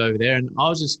dealt with over there. And I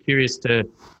was just curious to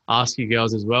ask you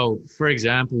girls as well. For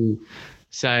example,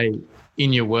 say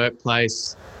in your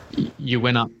workplace, you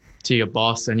went up to your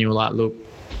boss and you were like, look,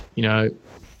 you know,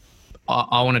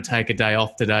 I want to take a day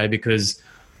off today because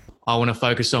I want to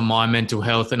focus on my mental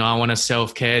health and I want a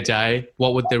self-care day.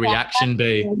 What would the reaction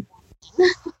be?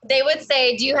 They would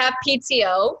say, do you have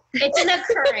PTO? It's an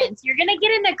occurrence. You're going to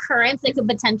get an occurrence that could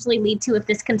potentially lead to, if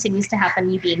this continues to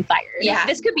happen, you being fired. Yeah.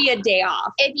 This could be a day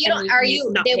off. If you don't,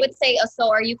 they would say,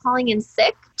 so are you calling in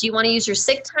sick? Do you want to use your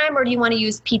sick time or do you want to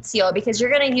use PTO? Because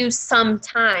you're going to use some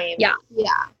time. Yeah.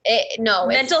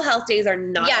 Mental health days are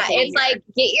not. Yeah. It's like,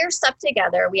 get your stuff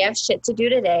together. We have shit to do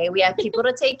today. We have people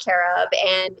to take care of,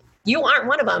 and you aren't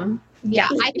one of them. Yeah,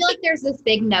 I feel like there's this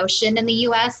big notion in the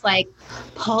US, like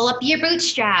pull up your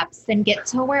bootstraps and get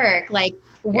to work. Like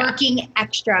working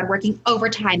extra and working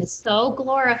overtime is so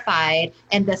glorified.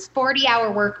 And this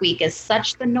 40-hour work week is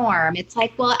such the norm. It's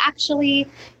like, well, actually,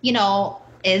 you know,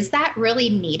 is that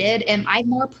really needed? Am I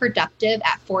more productive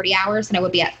at 40 hours than I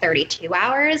would be at 32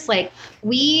 hours? Like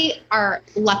we are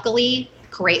luckily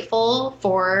grateful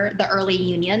for the early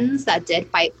unions that did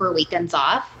fight for weekends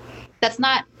off. That's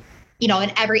not, you know,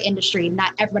 in every industry,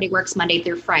 not everybody works Monday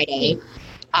through Friday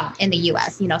in the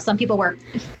US. You know, some people work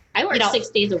I work 6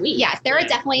 days a week. Yeah, there are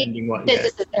definitely Depending what-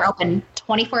 businesses that are open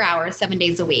 24 hours, 7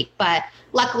 days a week. But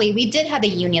luckily, we did have the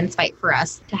unions fight for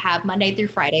us to have Monday through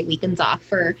Friday weekends off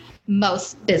for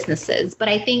most businesses. But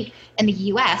I think in the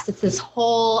US, it's this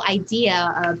whole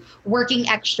idea of working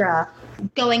extra,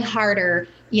 going harder,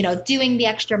 doing the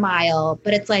extra mile.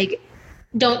 But it's like,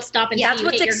 Don't stop until That's you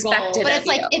what's hit your goal. expected. but it's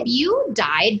like if you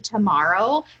died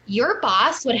tomorrow, your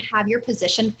boss would have your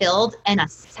position filled in a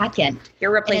second.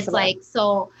 You're And it's replaceable. like,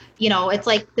 so, it's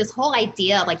like this whole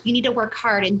idea of like, you need to work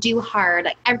hard and do hard.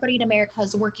 Like everybody in America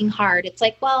is working hard. It's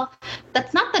like, well,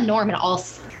 that's not the norm in all,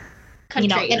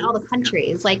 Countries. in all the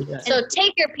countries. Like, So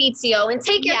take your PTO and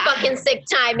take your Yeah. fucking sick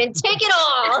time and take it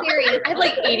all. serious. I have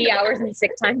like 80 hours in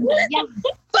sick time. Yeah.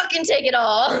 Fucking take it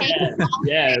all.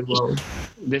 Yeah, well,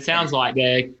 it sounds like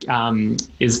there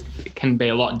can be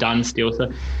a lot done still.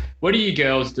 So, what do you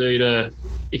girls do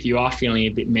if you are feeling a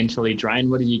bit mentally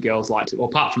drained? What do you girls like to, well,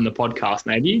 apart from the podcast,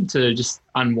 maybe, to just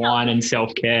unwind and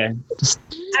self care? I was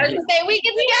gonna say we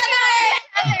get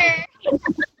together.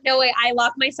 No way. I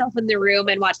lock myself in the room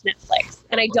and watch Netflix,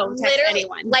 and I don't text Literally,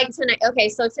 anyone. like tonight. Okay,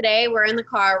 so today we're in the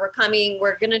car. We're coming.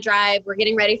 We're gonna drive. We're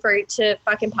getting ready to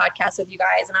fucking podcast with you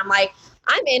guys. And I'm like,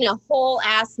 I'm in a whole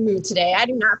ass mood today. I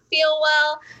do not feel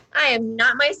well. I am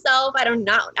not myself. I do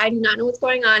not know what's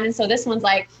going on. And so this one's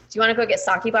like, do you want to go get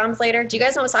sake bombs later? Do you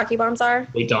guys know what sake bombs are?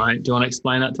 We don't. Do you want to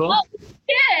explain that to us?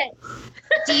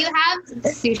 Do you have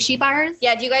sushi bars?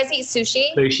 Yeah. Do you guys eat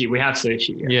sushi? Sushi. We have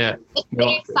sushi. Yeah.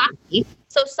 It's sake.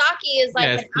 So sake is like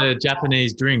Yeah, an it's the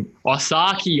Japanese drink.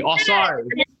 Osaki. Oh, sorry.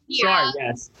 Sorry.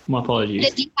 Yes. My apologies.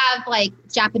 Did you have like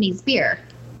Japanese beer?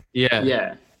 Yeah,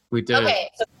 Yeah. we do. Okay,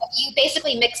 so you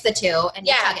basically mix the two and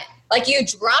you Yeah. tug it. like you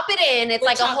drop it in. It's With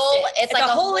like a whole. chopsticks. It's like a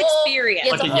whole experience.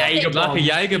 It's Like a whole Jaeger thing. bomb. Like a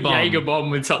Jaeger bomb. Jaeger bomb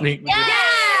with something.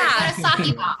 Yeah. But a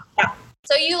sake bomb.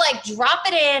 So you like drop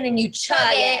it in and you chug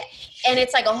it, and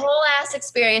it's like a whole ass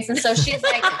experience. And so she's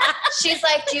like,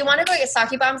 do you want to go get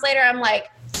sake bombs later? I'm like,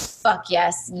 fuck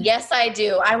yes, yes I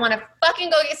do. I want to fucking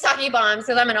go get sake bombs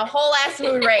because I'm in a whole ass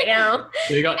mood right now.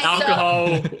 So we got And so-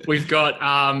 alcohol. We've got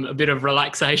a bit of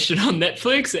relaxation on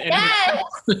Netflix. And Yes,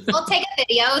 We'll take a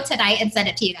video tonight and send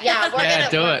it to you guys. yeah, we're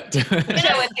Yeah, gonna do it. We're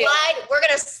gonna slide. We're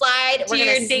gonna slide. We're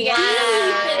your gonna dig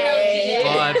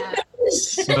slide.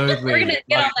 Smoothly. We're gonna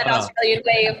get on that Like, Australian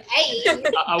wave. Hey,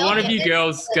 Are one of you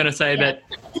girls going to say that?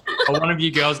 Are one of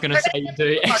you girls going to say you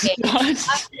do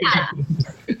exercise?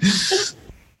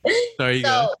 There you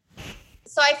go.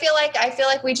 So I feel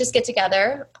like we just get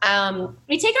together.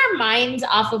 We take our minds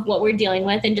off of what we're dealing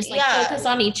with and just like Yeah. focus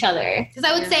on each other. because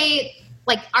I would say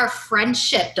like our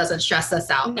friendship doesn't stress us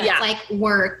out. Yeah. It's like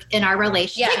work in our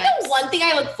relationship. It's like the one thing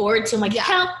I look forward to. I'm like, Yeah.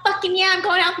 hell fucking yeah, I'm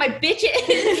going out with my bitches.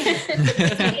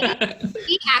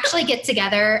 We actually get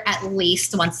together at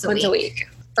least once a week.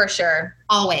 For sure.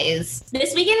 Always.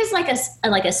 This weekend is like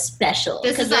a special.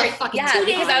 This is we're- a fucking Yeah, 2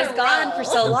 because days I in was a gone row. for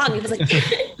so long. It was like,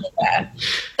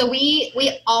 So we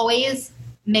always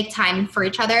make time for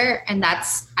each other, and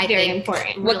that's I very think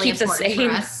important. What really keeps us important sane.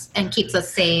 for us and keeps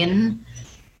us sane.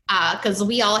 Because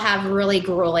we all have really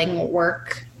grueling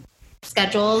work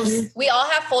schedules. We all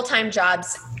have full-time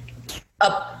jobs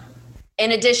up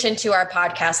in addition to our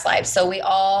podcast lives. So we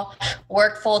all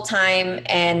work full-time,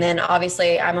 and then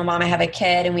obviously I'm a mom, I have a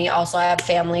kid, and we also have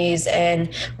families and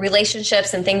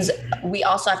relationships and things we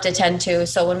also have to tend to.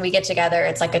 So when we get together,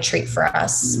 it's like a treat for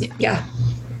us. yeah.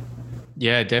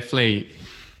 Yeah, definitely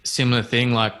similar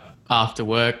thing. Like after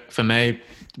work, for me,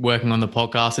 working on the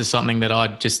podcast is something that I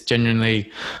just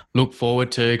genuinely look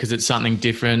forward to because it's something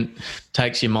different,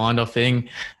 takes your mind off thing.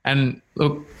 And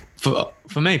look,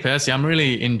 for me personally, I'm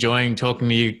really enjoying talking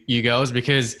to you girls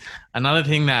because another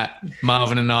thing that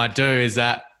Marvin and I do is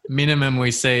that minimum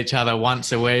we see each other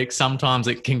once a week. Sometimes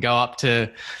it can go up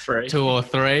to 3. 2 or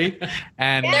 3.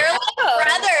 And They're like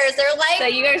brothers. They're like, So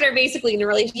you guys are basically in a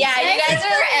relationship. yeah, you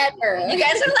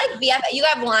guys are like, you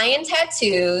have lion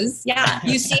tattoos. Yeah.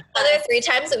 You see each other 3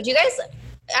 times. Do you guys,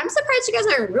 I'm surprised you guys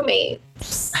aren't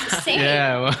roommates. Same.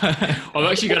 yeah, well,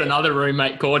 I've actually got another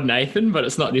roommate called Nathan, but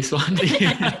it's not this one.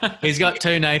 he's got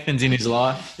 2 Nathans in his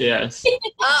life. Yes.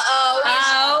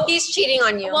 Uh-oh. He's cheating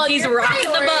on you. Well, He's your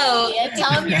rocking the priority. boat.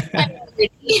 Tell him your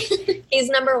priority. He's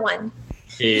number 1.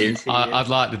 He is. I'd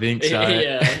like to think so.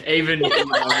 Yeah. Even. I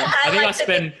think I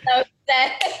spend.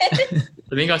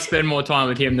 I think I spend more time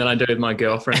with him than I do with my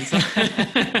girlfriend. So.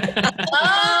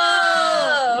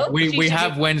 Oh. We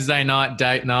have Wednesday night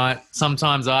date night.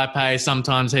 Sometimes I pay,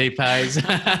 sometimes he pays.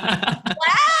 Wow.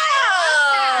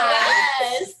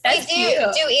 Yes. Wait, do either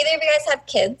of you guys have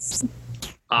kids?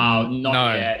 Not No,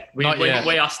 yet. not yet.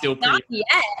 We are still pretty. Not yet.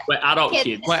 We're adult Kids.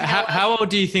 kids. Wait, how old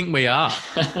do you think we are?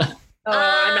 Oh,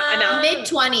 I'm out.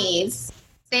 Mid-20s.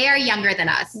 They are younger than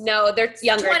us. No, they're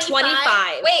younger.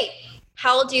 25. Wait,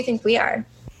 how old do you think we are?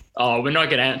 Oh, we're not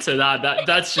going to answer that.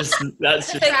 That's just You guys,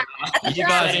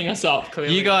 setting us up.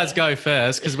 Clearly. you guys go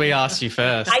first because we asked you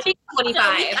first. I think 25.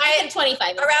 I am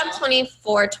 25. Around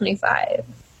 24, 25.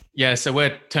 Yeah, so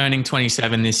we're turning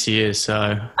 27 this year,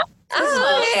 so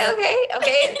Oh,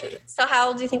 okay. So how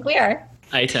old do you think we are?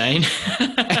 18. Good.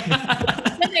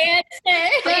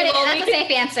 That's a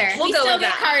safe answer. We'll We go still with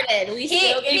get that. carded. We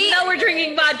still get Even though we're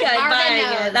drinking vodka and Marvin buying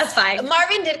knows. it, that's fine.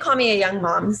 Marvin did call me a young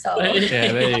mom, so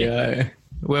yeah, there you go.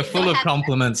 We're full of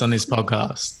compliments on this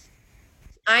podcast.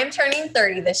 I'm turning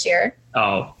 30 this year.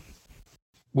 Oh,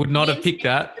 Would not have picked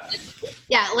that.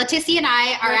 Yeah, Leticia and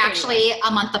I are actually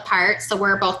a month apart, so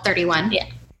we're both 31. Yeah.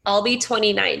 I'll be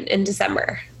 29 in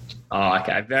December.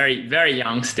 okay. Very, very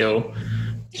young still.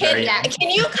 Very young. Can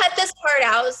you cut this part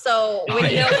out so we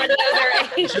yeah. know what other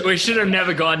age? We should have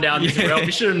never gone down this road.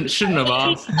 We shouldn't have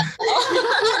asked.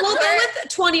 We'll go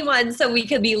with 21 so we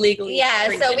could be legally. Yeah,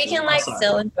 so we drinking. can like Sorry.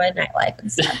 still enjoy nightlife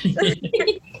and stuff.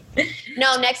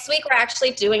 No, next week we're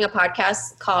actually doing a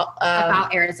podcast called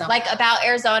About Arizona. about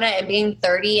Arizona and being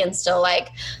 30 and still like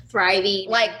thriving.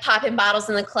 like popping bottles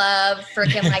in the club,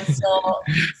 freaking like still.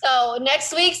 So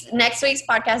next week's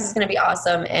podcast is going to be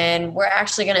awesome, and we're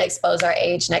actually going to expose our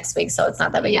age next week, so it's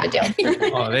not that big of a deal.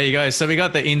 Oh, there you go. So we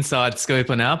got the inside scoop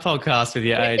on our podcast with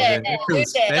your age. did. It We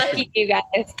feels did. special. Lucky you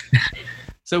guys.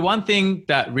 So one thing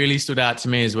that really stood out to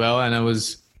me as well, and it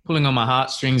was pulling on my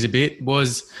heartstrings a bit,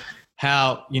 was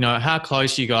how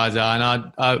close you guys are.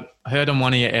 And I heard on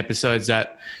one of your episodes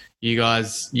that you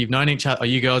girls have known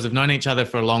each other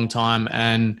for a long time,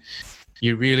 and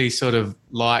you really sort of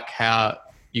like how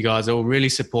you guys are all really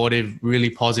supportive, really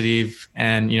positive,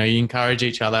 and you encourage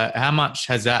each other. How much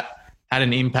has that had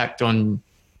an impact on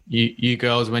you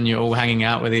girls when you're all hanging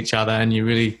out with each other and you're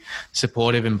really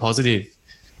supportive and positive?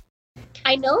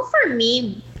 I know for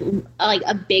me, like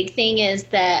a big thing is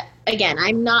that, again,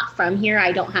 I'm not from here.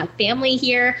 I don't have family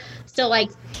here. So like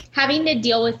having to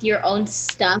deal with your own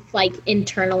stuff like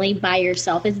internally by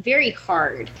yourself is very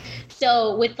hard.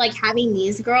 So with like having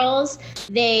these girls,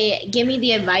 they give me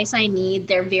the advice I need.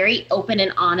 They're very open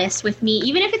and honest with me.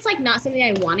 Even if it's like not something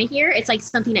I want to hear, it's like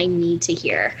something I need to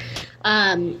hear.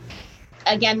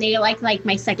 Again, they like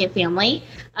my second family.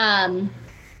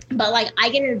 But like I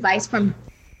get advice from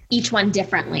each one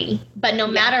differently, but no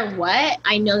matter what,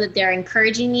 I know that they're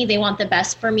encouraging me. They want the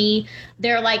best for me.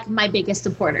 They're like my biggest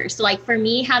supporters. So like for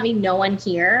me, having no one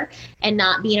here and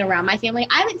not being around my family,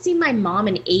 I haven't seen my mom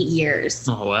in 8 years.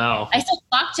 Oh, wow. I still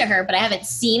talk to her, but I haven't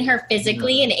seen her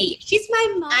physically in 8 years. She's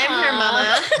my mom. I'm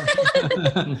her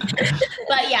mama.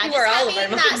 But yeah, You just are all of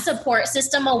having our that moms. support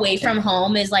system away from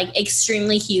home is like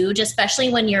extremely huge, especially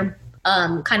when you're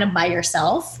kind of by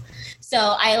yourself.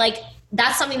 So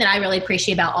that's something that I really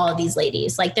appreciate about all of these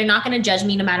ladies. Like, they're not going to judge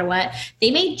me no matter what. They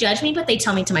may judge me, but they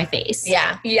tell me to my face.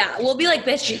 Yeah. Yeah, we'll be like,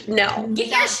 bitch, no. Get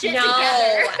your shit No.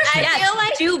 together. I feel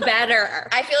like do better.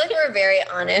 I feel like we're very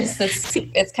honest.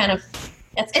 It's kind of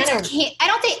I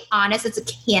don't say honest, it's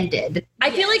candid.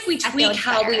 I feel like we I feel tweak it's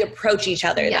how better. we approach each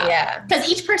other. though. yeah. Because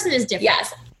each person is different.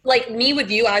 Yes. Like me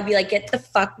with you, I'd be like, get it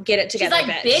She's together, like,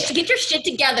 bitch, get your shit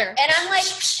together. And I'm like,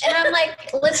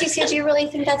 Leticia, do you really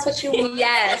think that's what you want?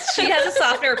 Yes, she has a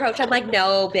softer approach. I'm like,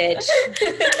 no, bitch.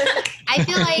 I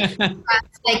feel like, for us,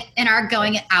 like in our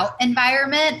going out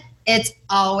environment, it's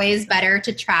always better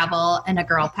to travel in a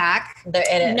girl pack. It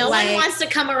is. No Like- one wants to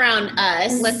come around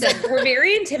us. Listen, We're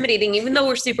very intimidating, even though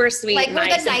we're super sweet, like we're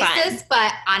nice, the and fun. nicest,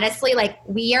 but honestly, like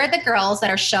we are the girls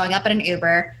that are showing up at an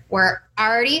Uber. We're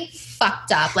already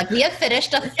fucked up. Like we have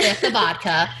finished a fifth of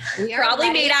vodka. We are Probably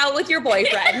ready. made out with your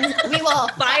boyfriend. We will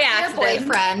by fuck your accident.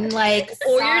 boyfriend, like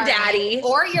Or your sorry. daddy.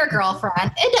 or your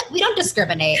girlfriend. We don't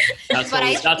discriminate. That's But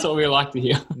what we like to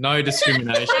hear. No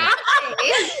discrimination.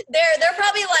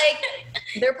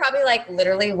 They're probably like,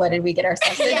 literally, what did we get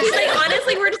ourselves into? Like,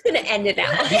 honestly, we're just gonna end it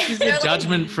now. This is a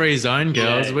judgment-free zone,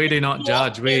 girls. Yeah. We do not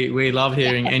judge. We love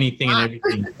hearing anything and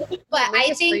everything. But I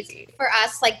It's think crazy. for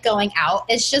us, like going out,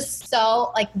 it's just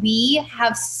so like we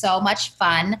have so much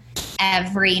fun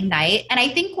every night. And I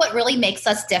think what really makes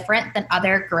us different than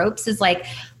other groups is like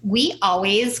we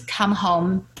always come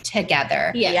home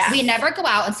together. Yes. We never go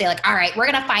out and say like, all right, we're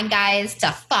gonna find guys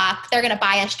to fuck. They're gonna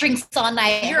buy us drinks all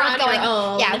night. You're on your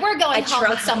own. Yeah, we're going home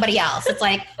with somebody else. It's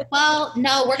like, well,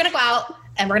 no, we're gonna go out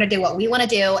and we're gonna do what we want to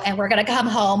do, and we're gonna come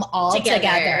home all together.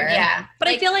 Yeah. But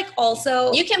I feel like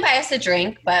also You can buy us a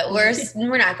drink, but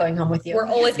we're not going home with you. we're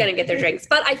always going to get their drinks.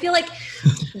 But I feel like,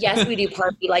 yes, we do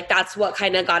party. Like, that's what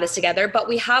kind of got us together. But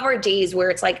we have our days where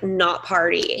it's like not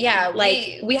party. Yeah,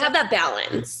 Like, we have that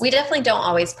balance. We definitely don't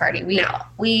always party.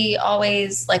 We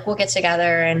always like we'll get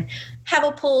together and have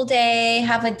a pool day,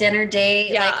 have a dinner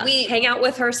date. Yeah, Like we hang out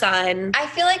with her son. I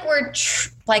feel like we're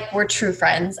true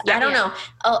friends. I don't know.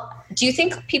 Do you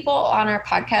think people on our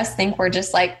podcast think we're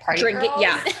just like party Drinking, girls?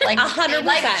 yeah, like 100%.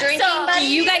 like drinking So, buddies?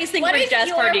 Do you guys think What we're is just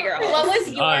your- party girls? What was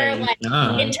your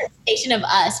no. interpretation of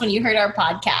us when you heard our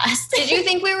podcast? Did you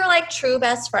think we were like true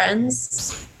best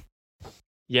friends?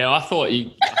 Yeah, I thought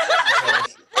you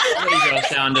girls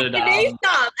sounded.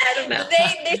 Stop. I don't know.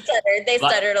 They stuttered. They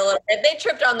Like- stuttered a little bit. They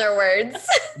tripped on their words.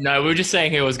 No, we were just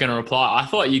saying who was going to reply. I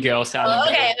thought you girls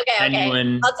sounded Okay.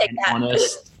 genuine I'll take and that.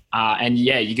 honest. And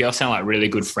yeah, you girls sound like really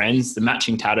good friends. The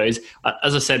matching tattoos,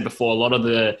 as I said before, a lot of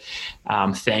the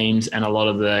themes and a lot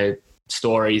of the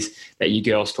stories that you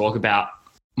girls talk about,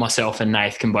 myself and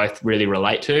Nath can both really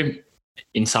relate to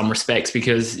in some respects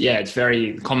because, yeah, it's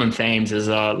very common themes. There's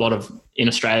a lot of, in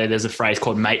Australia, there's a phrase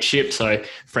called mateship, so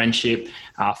friendship.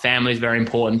 Family is very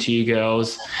important to you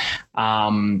girls.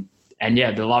 And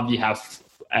yeah, the love you have.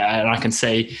 And I can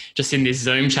see just in this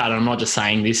Zoom chat, and I'm not just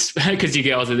saying this because you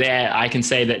girls are there, I can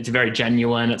see that it's very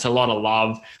genuine. It's a lot of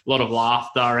love, a lot of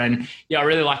laughter. And yeah, I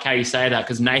really like how you say that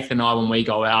because Nath and I, when we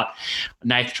go out,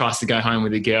 Nath tries to go home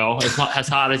with a girl as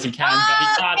hard as he can,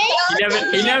 but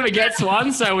he never gets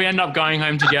one. So we end up going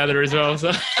home together as well.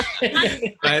 So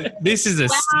But this is a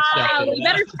Wow, you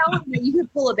better tell him that you can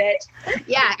pull a bitch.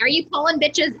 Yeah. Are you pulling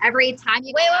bitches every time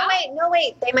you go out?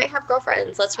 Wait. They might have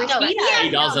girlfriends. Let's reach out. he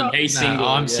doesn't. He's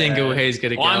single. I'm single. He's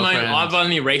got a girlfriend. I've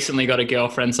only recently got a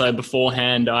girlfriend. So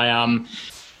beforehand, I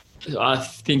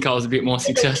think I was a bit more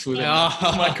successful than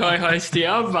my co-host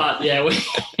here. But yeah, we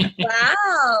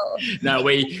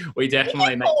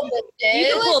definitely make.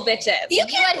 You can pull bitches. You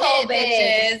can pull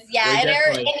bitches. Yeah, We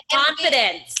definitely-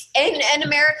 Confidence. in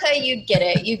America, you'd get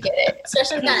it. You get it.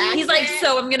 Especially with that He's like,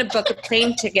 so I'm gonna book a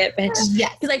plane ticket, bitch.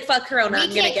 Yes. He's like, fuck Corona. We I'm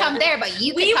gonna can't get come there, but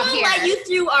you we can come will here. let you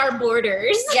through our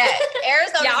borders. Yeah,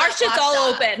 Arizona. Yeah, our shit's all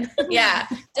open. Yeah,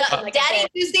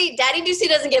 Daddy Ducey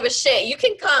doesn't give a shit. You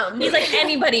can come. He's like,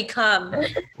 anybody come.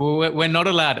 Well, we're not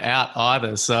allowed out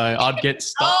either, so I'd get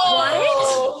stopped.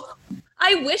 Oh.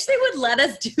 I wish they would let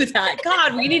us do that.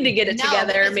 God, we need to get it No,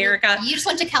 together, because America. You just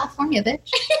went to California, bitch.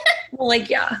 Well, like,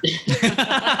 yeah.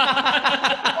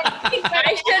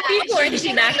 I should be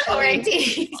quarantined, actually.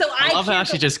 Quarantine. So I love how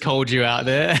she just called you out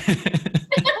there.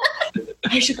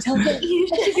 I should tell them. I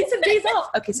should get some days off.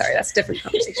 Okay, sorry, that's a different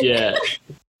conversation. Yeah.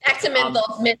 Back to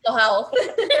mental health.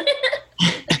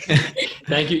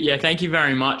 Thank you. Yeah, thank you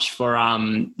very much for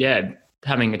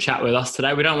having a chat with us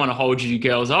today. We don't want to hold you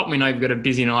girls up. We know you've got a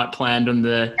busy night planned on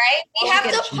the. Right? We have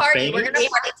to party. We're gonna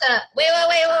party to. Wait.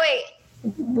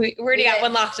 We already got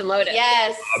one locked and loaded.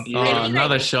 Yes. Oh,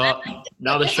 another shot.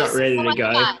 Another shot ready to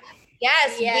go.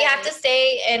 Yes. We have to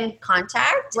stay in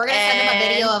contact. We're gonna send them a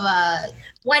video of a.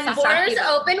 When Sasaki. borders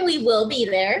open, we will be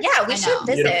there. Yeah, we I should know.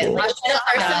 visit. Beautiful. Like, The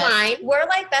first in line. we're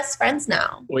like best friends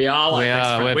now. We are like We best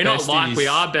are. friends. We're We're not like, besties. we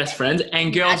are best friends.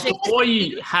 And girls, before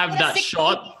you have that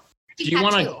shot, do you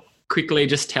want to quickly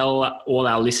just tell all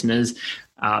our listeners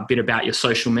a bit about your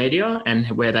social media and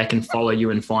where they can follow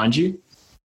you and find you?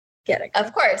 Get it.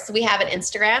 Of course, we have an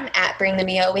Instagram at Bring the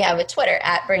Mio. We have a Twitter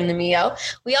at Bring the Mio.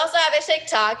 We also have a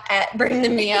TikTok at Bring the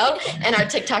Mio, and our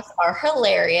TikToks are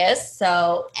hilarious.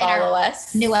 So follow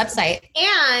us. New website.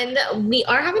 And we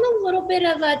are having a little bit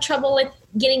of trouble with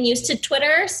getting used to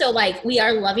Twitter. So, like, we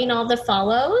are loving all the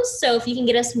follows. So, if you can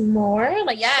get us more,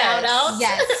 like, Yes. shout outs.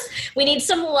 Yes. We need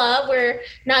some love. We're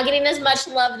not getting as much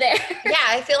love there. Yeah,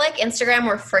 I feel like Instagram,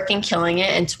 we're freaking killing it,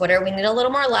 and Twitter, we need a little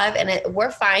more love, and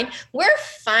we're fine. We're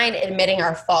fine admitting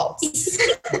our faults.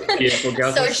 Beautiful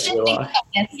girls. So That's what we like.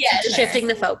 Yes. Shifting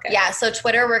the focus. Yeah, so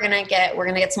Twitter, we're gonna get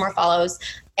some more follows,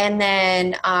 and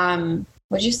then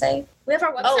what'd you say? We have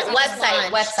our website. Oh,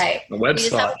 website. The We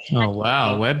just have- website. Oh,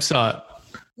 wow. Website.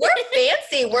 We're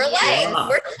fancy. We're like Yeah.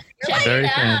 we're Very it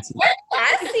out. fancy.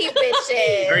 classy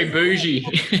bitches. Very bougie.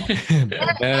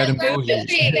 Bad and bullshit.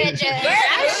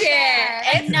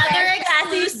 Another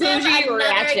exclusive. bougie Another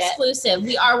ratchet. exclusive.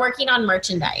 We are working on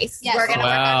merchandise. Yes. We're gonna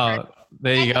work on Wow.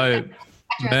 There you go.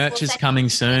 Merch is coming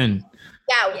soon.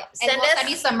 Yeah, And we'll send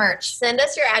you some merch. send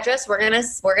us your address. We're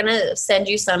gonna send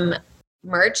you some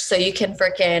merch so you can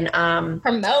freaking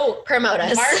promote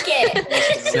us. Market.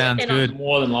 Sounds good.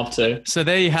 More than love to. So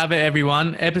there you have it,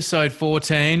 everyone. Episode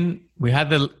 14. We had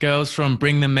the girls from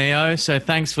Bring the Mio. So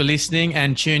thanks for listening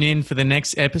and tune in for the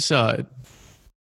next episode.